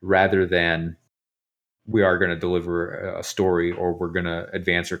 rather than we are going to deliver a story, or we're going to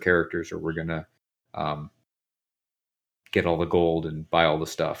advance our characters, or we're going to get all the gold and buy all the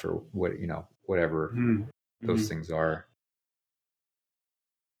stuff, or what, whatever those things are.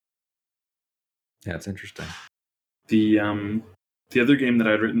 Yeah, it's interesting. The other game that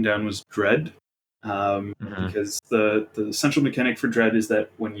I'd written down was Dread, because the central mechanic for Dread is that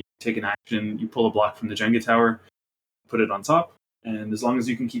when you take an action, you pull a block from the Jenga tower, put it on top, and as long as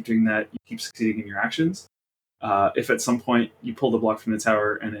you can keep doing that, you keep succeeding in your actions. If at some point you pull the block from the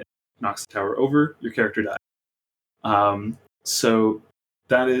tower and it knocks the tower over, your character dies. So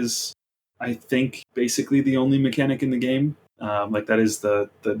that is, I think, basically the only mechanic in the game. Like, that is the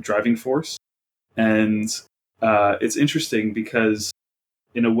driving force. And it's interesting because,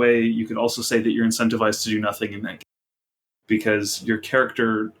 in a way, you could also say that you're incentivized to do nothing in that game, because your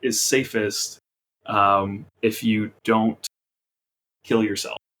character is safest if you don't kill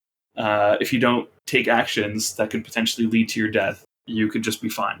yourself. If you don't take actions that could potentially lead to your death, you could just be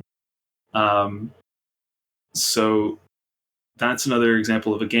fine. So that's another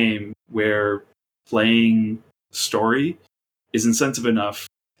example of a game where playing story is incentive enough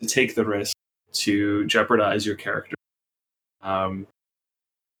to take the risk to jeopardize your character.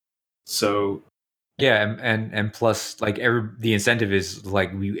 So yeah, and plus, like, the incentive is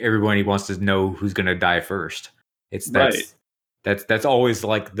like everybody wants to know who's going to die first. That's always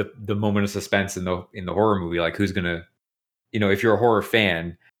like the moment of suspense in the horror movie. Like, who's gonna, if you're a horror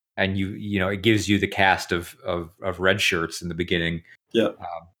fan and it gives you the cast of red shirts in the beginning. Yeah.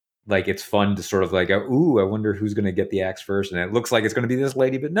 Like, it's fun to sort of like, ooh, I wonder who's gonna get the axe first, and it looks like it's gonna be this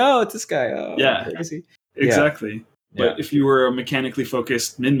lady, but no, it's this guy. Oh, yeah, crazy. Exactly. Yeah. But if you were a mechanically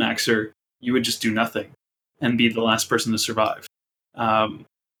focused min-maxer, you would just do nothing and be the last person to survive.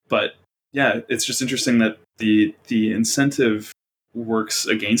 But yeah, it's just interesting that the incentive works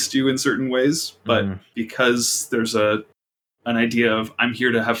against you in certain ways, but because there's an idea of, I'm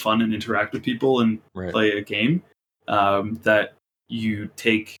here to have fun and interact with people and play a game, that you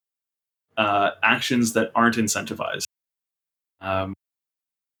take actions that aren't incentivized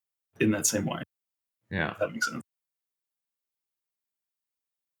in that same way. Yeah. If that makes sense.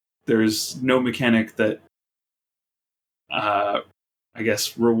 There's no mechanic that I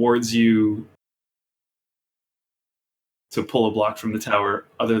guess rewards you to pull a block from the tower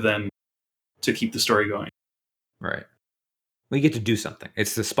other than to keep the story going. Right. Well, you get to do something.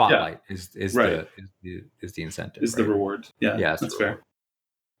 It's the spotlight is Right. the incentive. Is the right? reward. Yeah, Yeah, it's that's the fair.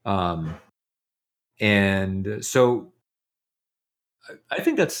 reward. And so I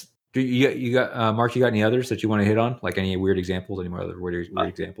think that's. You got Mark? You got any others that you want to hit on? Like any weird examples? Any more other weird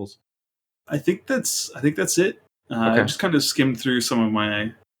examples? I think that's it. I Okay. just kind of skimmed through some of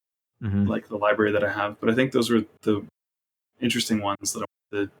my like the library that I have, but I think those were the interesting ones that I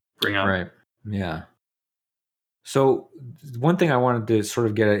wanted to bring up. Right. Yeah. So one thing I wanted to sort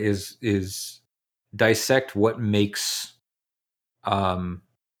of get at is dissect what makes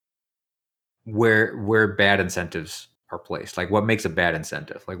where bad incentives are placed. Like what makes a bad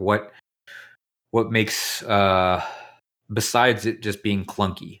incentive? Like what makes besides it just being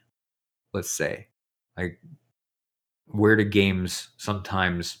clunky, let's say. Like where do games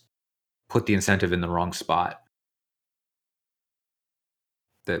sometimes put the incentive in the wrong spot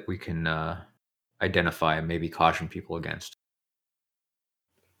that we can identify and maybe caution people against?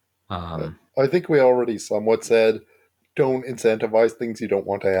 I think we already somewhat said, don't incentivize things you don't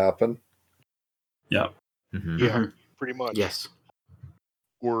want to happen. Yeah. Mm-hmm. Yeah, pretty much. Yes.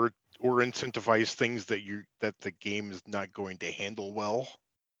 Or incentivize things that the game is not going to handle well.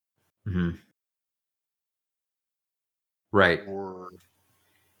 Mm-hmm. Right. Or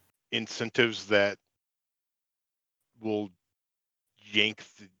incentives that will yank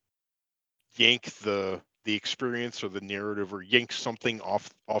the experience or the narrative, or yank something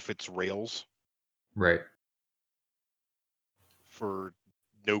off its rails. Right. For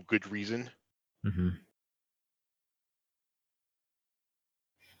no good reason. Mm-hmm.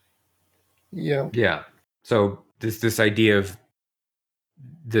 Yeah. Yeah. So this idea of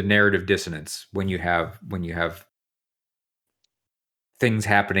the narrative dissonance when you have things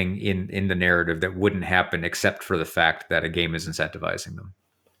happening in the narrative that wouldn't happen except for the fact that a game is incentivizing them.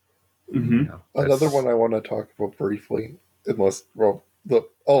 Mm-hmm. You know, Another one I want to talk about briefly, unless I'll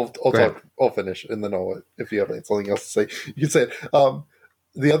finish and then if you have something else to say, you can say it.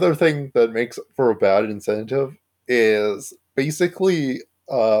 The other thing that makes for a bad incentive is basically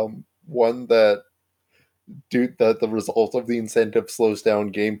one that the result of the incentive slows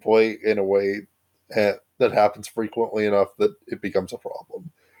down gameplay in a way that happens frequently enough that it becomes a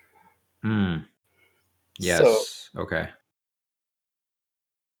problem. Yes. So, okay.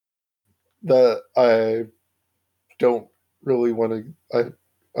 I don't really want to.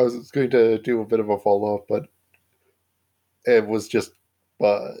 I was going to do a bit of a follow up, but it was just.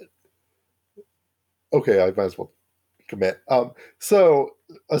 Okay, I might as well commit. So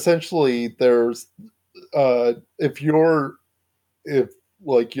essentially, there's if your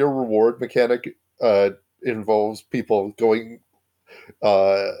reward mechanic involves people going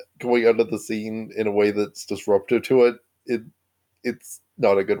out of the scene in a way that's disruptive to it, it's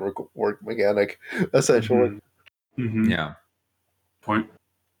not a good reward mechanic, essentially. Mm-hmm. Yeah. Point.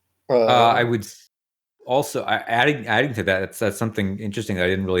 I would also adding to that. That's something interesting that I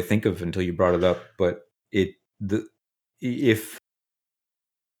didn't really think of until you brought it up. But if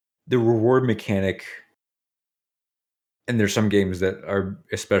the reward mechanic, and there's some games that are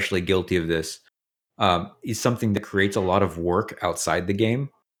especially guilty of this, is something that creates a lot of work outside the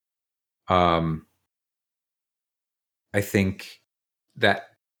game. I think that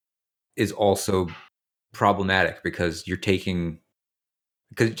is also problematic because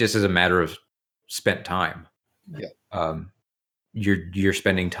just as a matter of spent time. Yeah. You're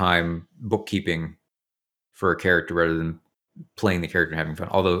spending time bookkeeping for a character rather than playing the character and having fun.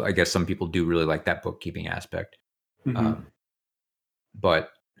 Although I guess some people do really like that bookkeeping aspect. Mm-hmm.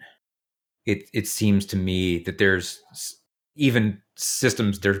 But it seems to me that there's even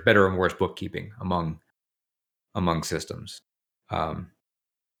systems, there's better and worse bookkeeping among systems. And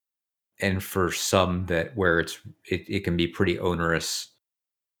for some where it can be pretty onerous.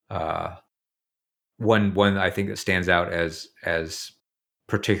 One I think that stands out as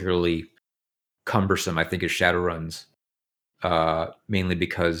particularly cumbersome, I think, is Shadowruns, mainly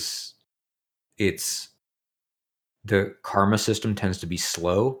because the karma system tends to be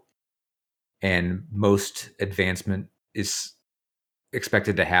slow, and most advancement is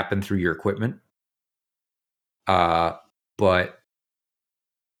expected to happen through your equipment. But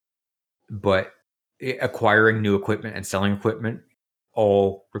acquiring new equipment and selling equipment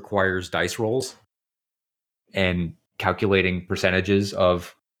all requires dice rolls. and calculating percentages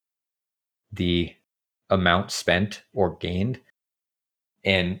of the amount spent or gained.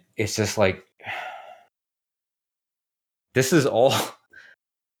 And it's just like, this is all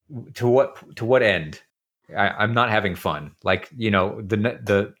to what end? I'm not having fun. Like,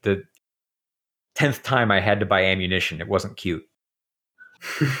 the 10th time I had to buy ammunition, it wasn't cute.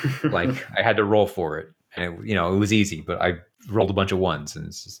 Like, I had to roll for it, and it was easy, but I rolled a bunch of ones, and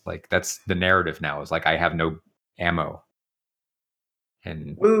it's just like, that's the narrative now. It's like I have no ammo,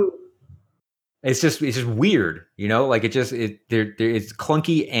 and Woo. it's just weird, like it's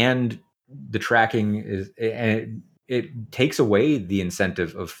clunky, and the tracking and it takes away the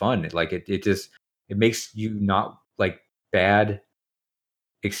incentive of fun. It makes you not like bad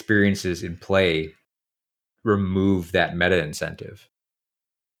experiences in play remove that meta incentive.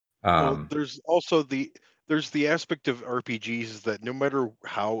 Well, there's also the aspect of RPGs that no matter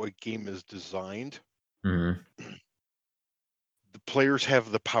how a game is designed, mhm. the players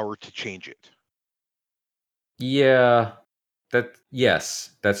have the power to change it. Yeah,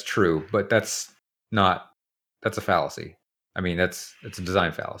 that's true, but that's a fallacy. I mean, it's a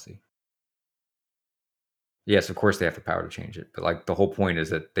design fallacy. Yes, of course they have the power to change it, but like the whole point is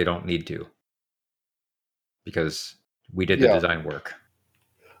that they don't need to, because we did the design work.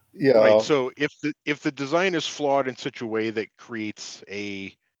 Yeah. Right. So if the design is flawed in such a way that creates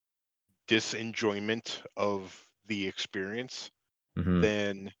a disenjoyment of the experience, Mhm.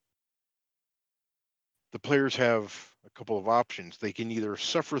 then the players have a couple of options. They can either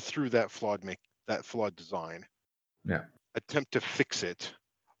suffer through that flawed design, Yeah. attempt to fix it,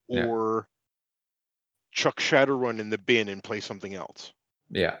 Yeah. or chuck Shadowrun in the bin and play something else.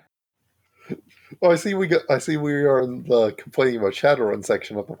 Yeah. Oh, I see we are in the complaining about Shadowrun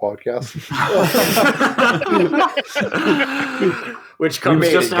section of the podcast. Which comes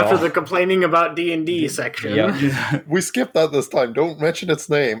made just it, after y'all. the complaining about D&D section. Yep. We skipped that this time. Don't mention its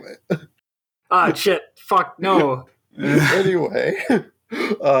name. Ah, shit. Fuck, no. Anyway,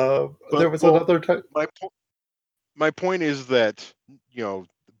 there was another time. My point is that,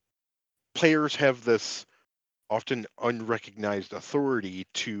 players have this often unrecognized authority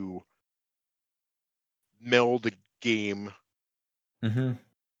to meld a game Mm-hmm.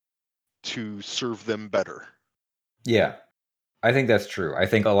 to serve them better. Yeah, I think that's true. I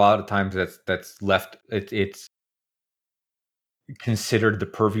think a lot of times that's left. It's considered the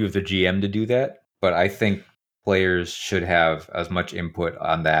purview of the GM to do that, but I think players should have as much input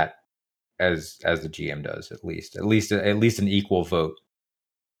on that as the GM does, at least an equal vote.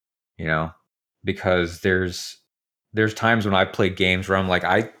 Because there's times when I play games where I'm like,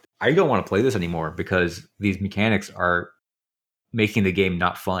 I don't want to play this anymore because these mechanics are making the game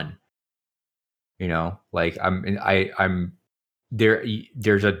not fun. Like I'm there.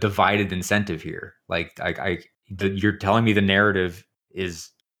 There's a divided incentive here. Like you're telling me the narrative is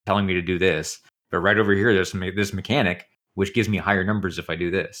telling me to do this, but right over here there's this mechanic which gives me higher numbers if I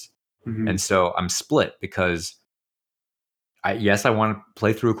do this. Mhm. And so I'm split because I want to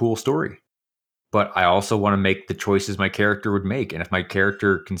play through a cool story, but I also want to make the choices my character would make. And if my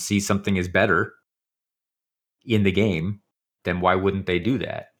character can see something is better in the game, then why wouldn't they do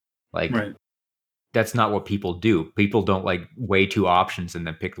that? Like, Right. that's not what people do. People don't like weigh two options and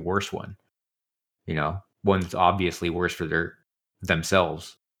then pick the worst one. One's obviously worse for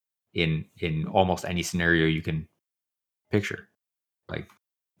themselves in almost any scenario you can picture. Like,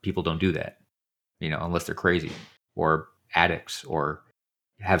 people don't do that, unless they're crazy or addicts or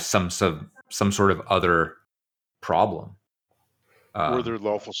have some sort of other problem. Or they're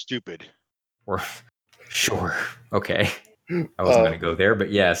lawful stupid. Or sure, okay. I wasn't going to go there,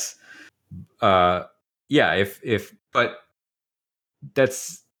 but yes. Yeah, but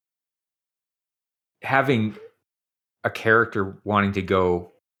that's having a character wanting to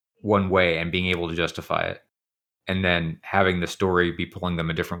go one way and being able to justify it, and then having the story be pulling them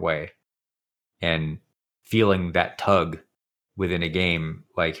a different way, and feeling that tug within a game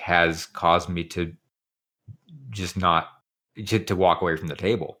like has caused me to just not to walk away from the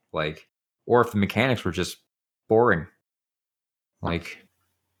table. Like, or if the mechanics were just boring, like,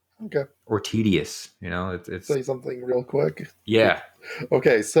 Okay. or tedious, it's Say something real quick. Yeah.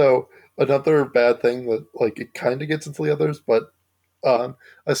 Okay, so another bad thing that like it kind of gets into the others, but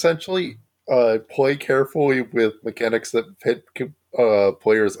essentially play carefully with mechanics that pit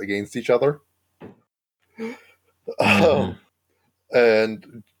players against each other. Mhm.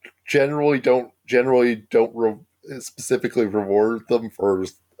 And generally don't specifically reward them for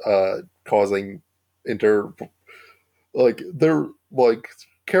causing they're like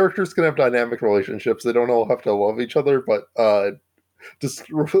characters can have dynamic relationships. They don't all have to love each other, but just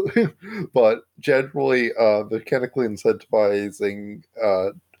but generally mechanically incentivizing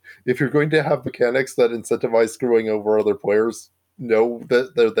if you're going to have mechanics that incentivize screwing over other players, know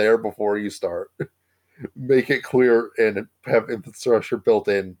that they're there before you start. Make it clear and have infrastructure built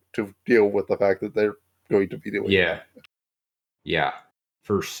in to deal with the fact that they're going to be doing Yeah. Yeah.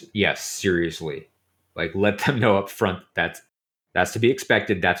 Yes, seriously. Like, let them know up front that's to be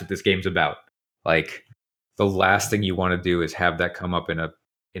expected. That's what this game's about. Like, the last thing you want to do is have that come up in a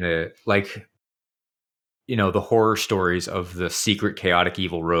like, the horror stories of the secret chaotic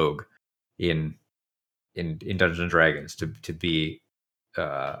evil rogue in Dungeons and Dragons to be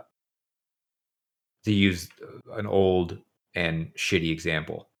to use an old and shitty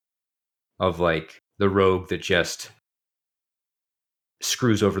example of like the rogue that just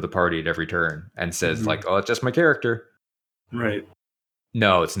screws over the party at every turn and says like, "Oh, it's just my character." Right.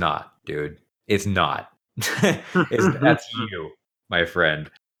 No, it's not, dude. It's not. That's you, my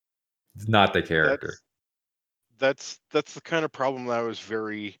friend. It's not the character. That's the kind of problem that I was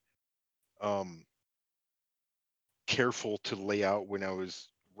very careful to lay out when I was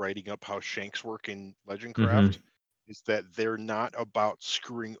writing up how Shanks work in Legendcraft. Is that they're not about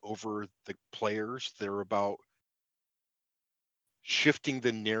screwing over the players. They're about shifting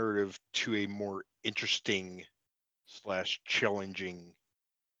the narrative to a more interesting / challenging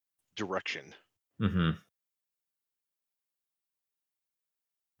direction.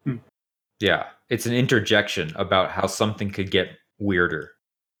 Yeah, it's an interjection about how something could get weirder.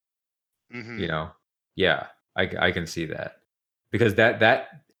 Yeah, I can see that, because that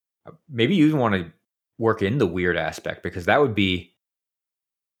maybe you even want to work in the weird aspect, because that would be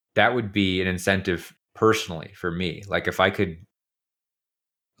an incentive personally for me. Like, if I could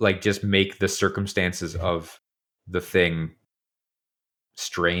like just make the circumstances of the thing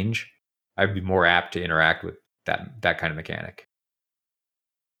strange, I'd be more apt to interact with that kind of mechanic.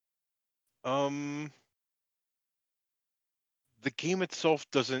 The game itself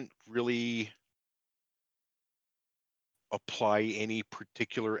doesn't really apply any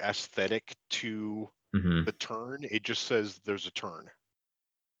particular aesthetic to the turn. It just says there's a turn.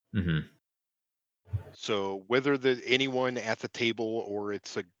 So whether anyone at the table or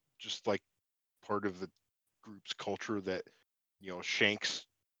it's just like part of the group's culture that Shanks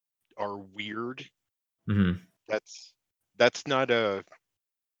are weird, that's not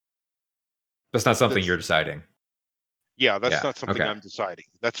something you're deciding. Yeah, that's not something I'm deciding.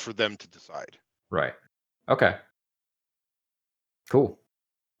 That's for them to decide. Right. Okay. Cool.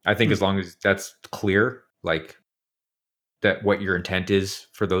 I think as long as that's clear, like that what your intent is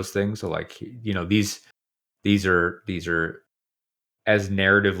for those things. So like, these are as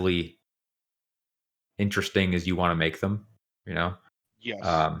narratively interesting as you want to make them,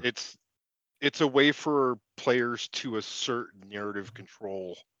 Yes. It's a way for players to assert narrative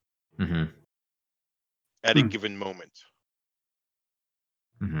control at a given moment.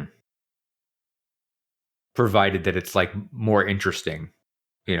 Provided that it's like more interesting,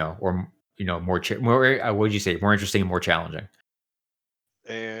 or more what would you say, more interesting and more challenging?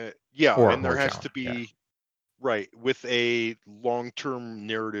 Yeah, and there has to be right with a long-term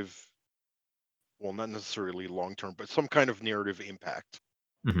narrative. Well, not necessarily long-term, but some kind of narrative impact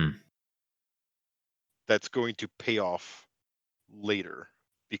that's going to pay off later.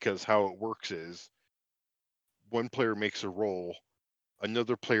 Because how it works is one player makes a roll,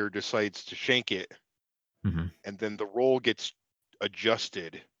 another player decides to shank it, and then the roll gets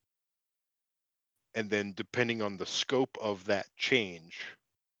adjusted. And then depending on the scope of that change,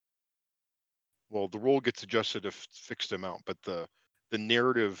 well, the roll gets adjusted a fixed amount, but the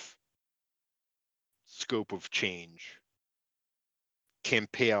narrative scope of change can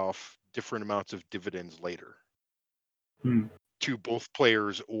pay off different amounts of dividends later to both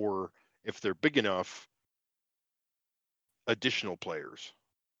players, or if they're big enough, additional players.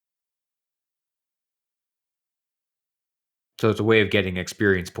 So it's a way of getting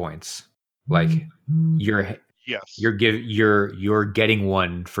experience points. Like you're getting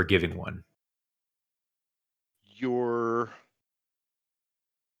one for giving one. You're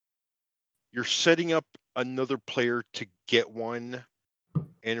setting up another player to get one,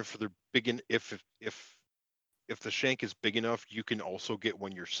 and if they're big, if the shank is big enough, you can also get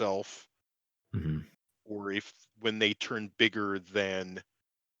one yourself. Or if when they turn bigger, then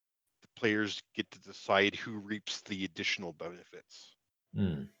the players get to decide who reaps the additional benefits.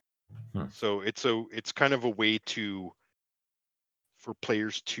 So it's kind of a way for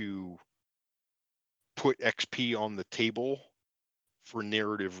players to put XP on the table for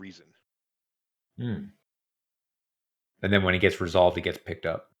narrative reason. And then when it gets resolved, it gets picked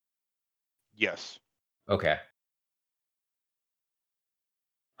up. Yes. Okay.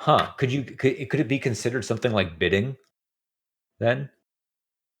 Huh? Could it be considered something like bidding? Then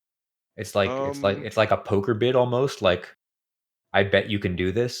it's like a poker bid almost. Like, I bet you can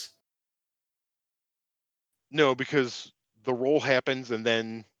do this. No, because the roll happens and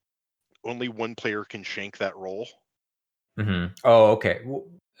then only one player can shank that roll. Mm-hmm. Oh, okay.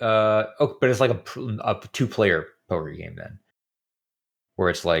 But it's like a 2-player poker game then, where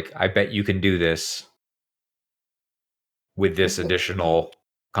it's like, I bet you can do this with this additional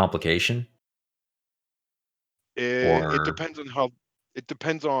complication. It Or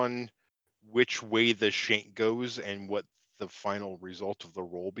depends on which way the shank goes and what the final result of the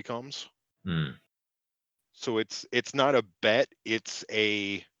roll becomes. hmm. So it's not a bet, it's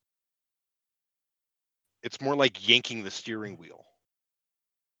more like yanking the steering wheel.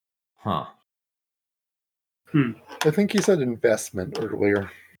 Huh. I think you said investment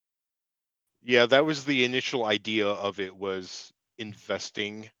earlier. Yeah, that was the initial idea of it, was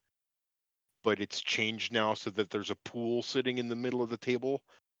investing, but it's changed now so that there's a pool sitting in the middle of the table.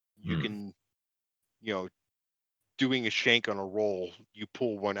 You can, doing a shank on a roll, you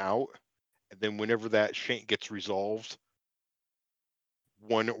pull one out, and then whenever that shank gets resolved,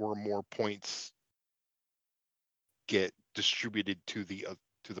 one or more points get distributed to the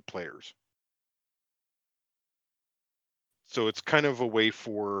players. So it's kind of a way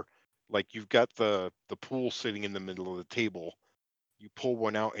for, like, you've got the pool sitting in the middle of the table. You pull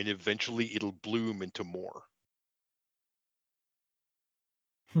one out, and eventually it'll bloom into more.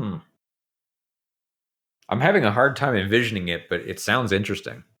 I'm having a hard time envisioning it, but it sounds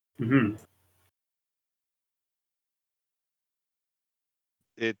interesting. Mm-hmm.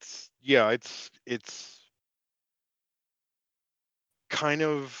 It's kind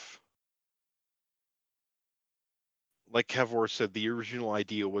of like Kevor said, the original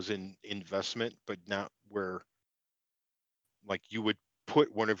idea was in investment, but not where, like, you would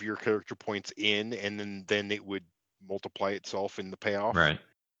put one of your character points in, and then it would multiply itself in the payoff. Right.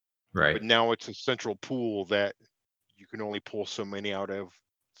 But now it's a central pool that you can only pull so many out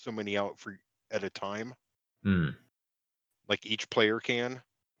for at a time. Like each player can.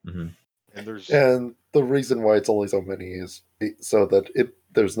 Mm-hmm. And the reason why it's only so many is so that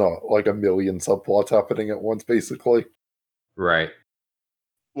there's not like a million subplots happening at once, basically. Right.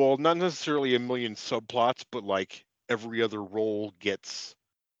 Well, not necessarily a million subplots, but like every other roll gets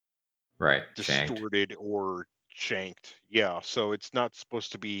distorted or shanked. Yeah, so it's not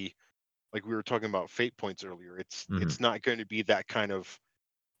supposed to be, like we were talking about fate points earlier. It's not going to be that kind of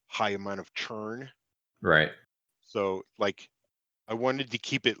high amount of churn. Right. So, like, I wanted to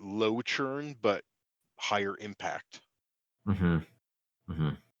keep it low churn but higher impact. Mm-hmm. Mm-hmm.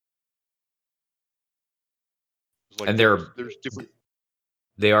 Like, and there's different.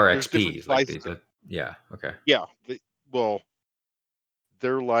 They are there's XPs, like yeah. Okay. Yeah.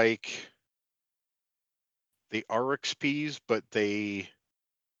 They're like, they are XPs, but there's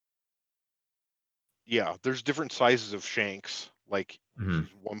different sizes of shanks. Like, there's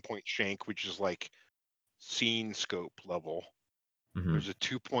 1 point shank, which is like scene scope level. There's a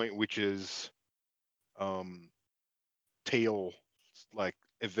 2 point, which is tail, like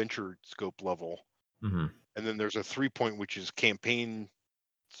adventure scope level. And then there's a 3 point, which is campaign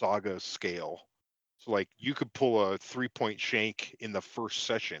saga scale. So, like, you could pull a 3 point shank in the first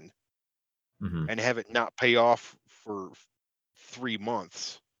session and have it not pay off for 3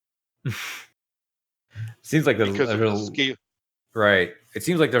 months. Seems like because of the scale. Right. It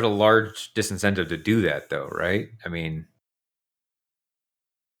seems like there's a large disincentive to do that, though, right? I mean,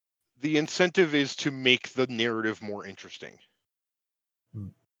 the incentive is to make the narrative more interesting.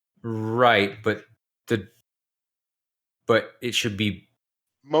 Right, but it should be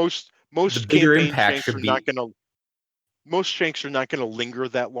most the bigger impact shanks should are be not going to. Most shanks are not going to linger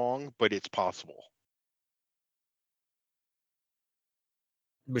that long, but it's possible.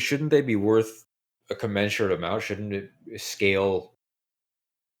 But shouldn't they be worth a commensurate amount? Shouldn't it scale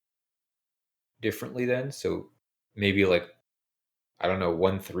differently then? So maybe, like, I don't know,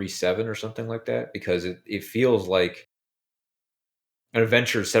 137 or something like that, because it feels like an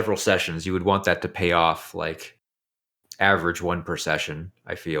adventure, several sessions. You would want that to pay off, like, average 1 per session,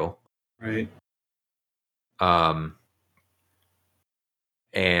 I feel. Right.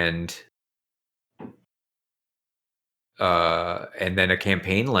 And then a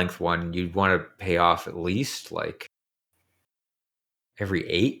campaign length one, you'd want to pay off at least like every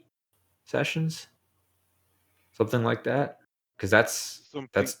 8 sessions, something like that, because that's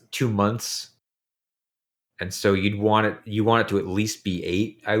 2 months, and so you want it to at least be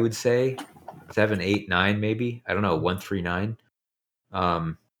 8. I would say 7, 8, 9, maybe. I don't know, 139.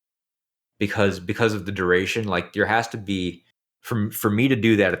 Because of the duration, like, there has to be for me to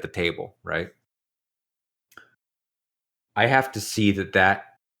do that at the table, right? I have to see that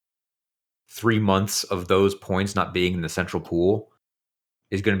 3 months of those points not being in the central pool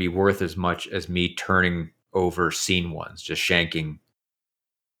is going to be worth as much as me turning over scene ones, just shanking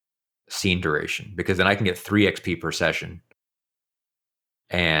scene duration, because then I can get 3 XP per session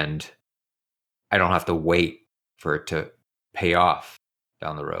and I don't have to wait for it to pay off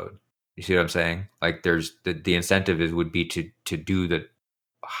down the road. You see what I'm saying? Like there's the incentive would be to do the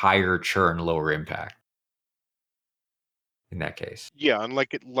higher churn, lower impact in that case. Yeah, and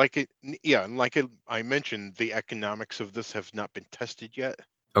I mentioned, the economics of this have not been tested yet.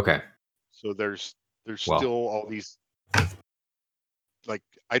 Okay. So there's still all these, like,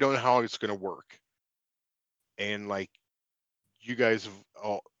 I don't know how it's going to work. And like, you guys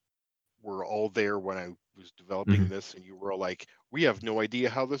were all there when I was developing this, and you were all like, we have no idea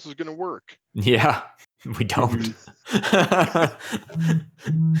how this is going to work. Yeah, we don't.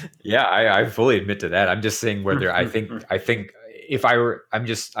 Yeah, I fully admit to that. I'm just saying whether I think if I were, I'm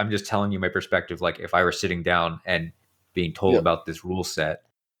just telling you my perspective. Like if I were sitting down and being told about this rule set,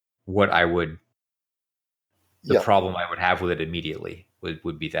 what I would, the problem I would have with it immediately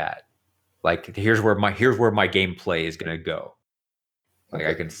would be that, like, here's where my gameplay is going to go. Like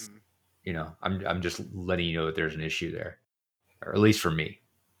I can, I'm just letting you know that there's an issue there, or at least for me.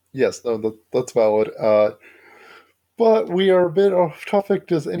 Yes, no, that's valid. But we are a bit off topic.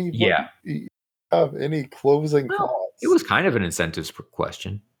 Does anybody have any closing thoughts? It was kind of an incentives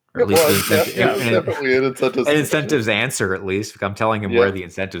question, or Yeah, at least it was definitely an incentives. An incentives answer, at least. I'm telling him where the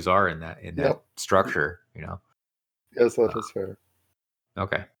incentives are in that structure. Yes, that is fair.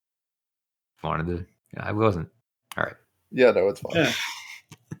 Okay. Wanted to. I wasn't. All right. Yeah, no, it's fine. Yeah.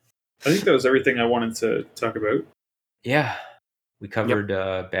 I think that was everything I wanted to talk about. Yeah. We covered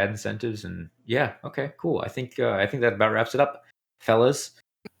bad incentives, and okay, cool. I think that about wraps it up, fellas.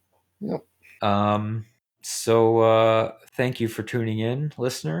 Yep. So thank you for tuning in,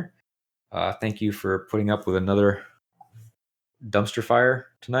 listener. Thank you for putting up with another dumpster fire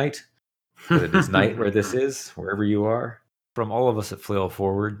tonight. But it is night where this is, wherever you are. From all of us at Flail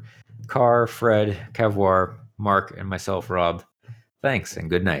Forward, Carr, Fred, Kevwar, Mark, and myself, Rob. Thanks and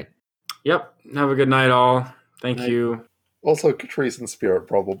good night. Yep. Have a good night, all. Thank you. Also, Catrice and Spirit,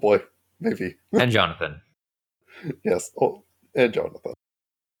 probably. Maybe. And Jonathan. Yes. Oh, and Jonathan.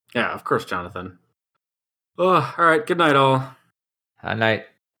 Yeah, of course, Jonathan. Oh, all right. Good night, all. Night.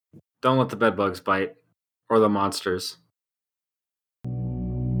 Don't let the bedbugs bite. Or the monsters.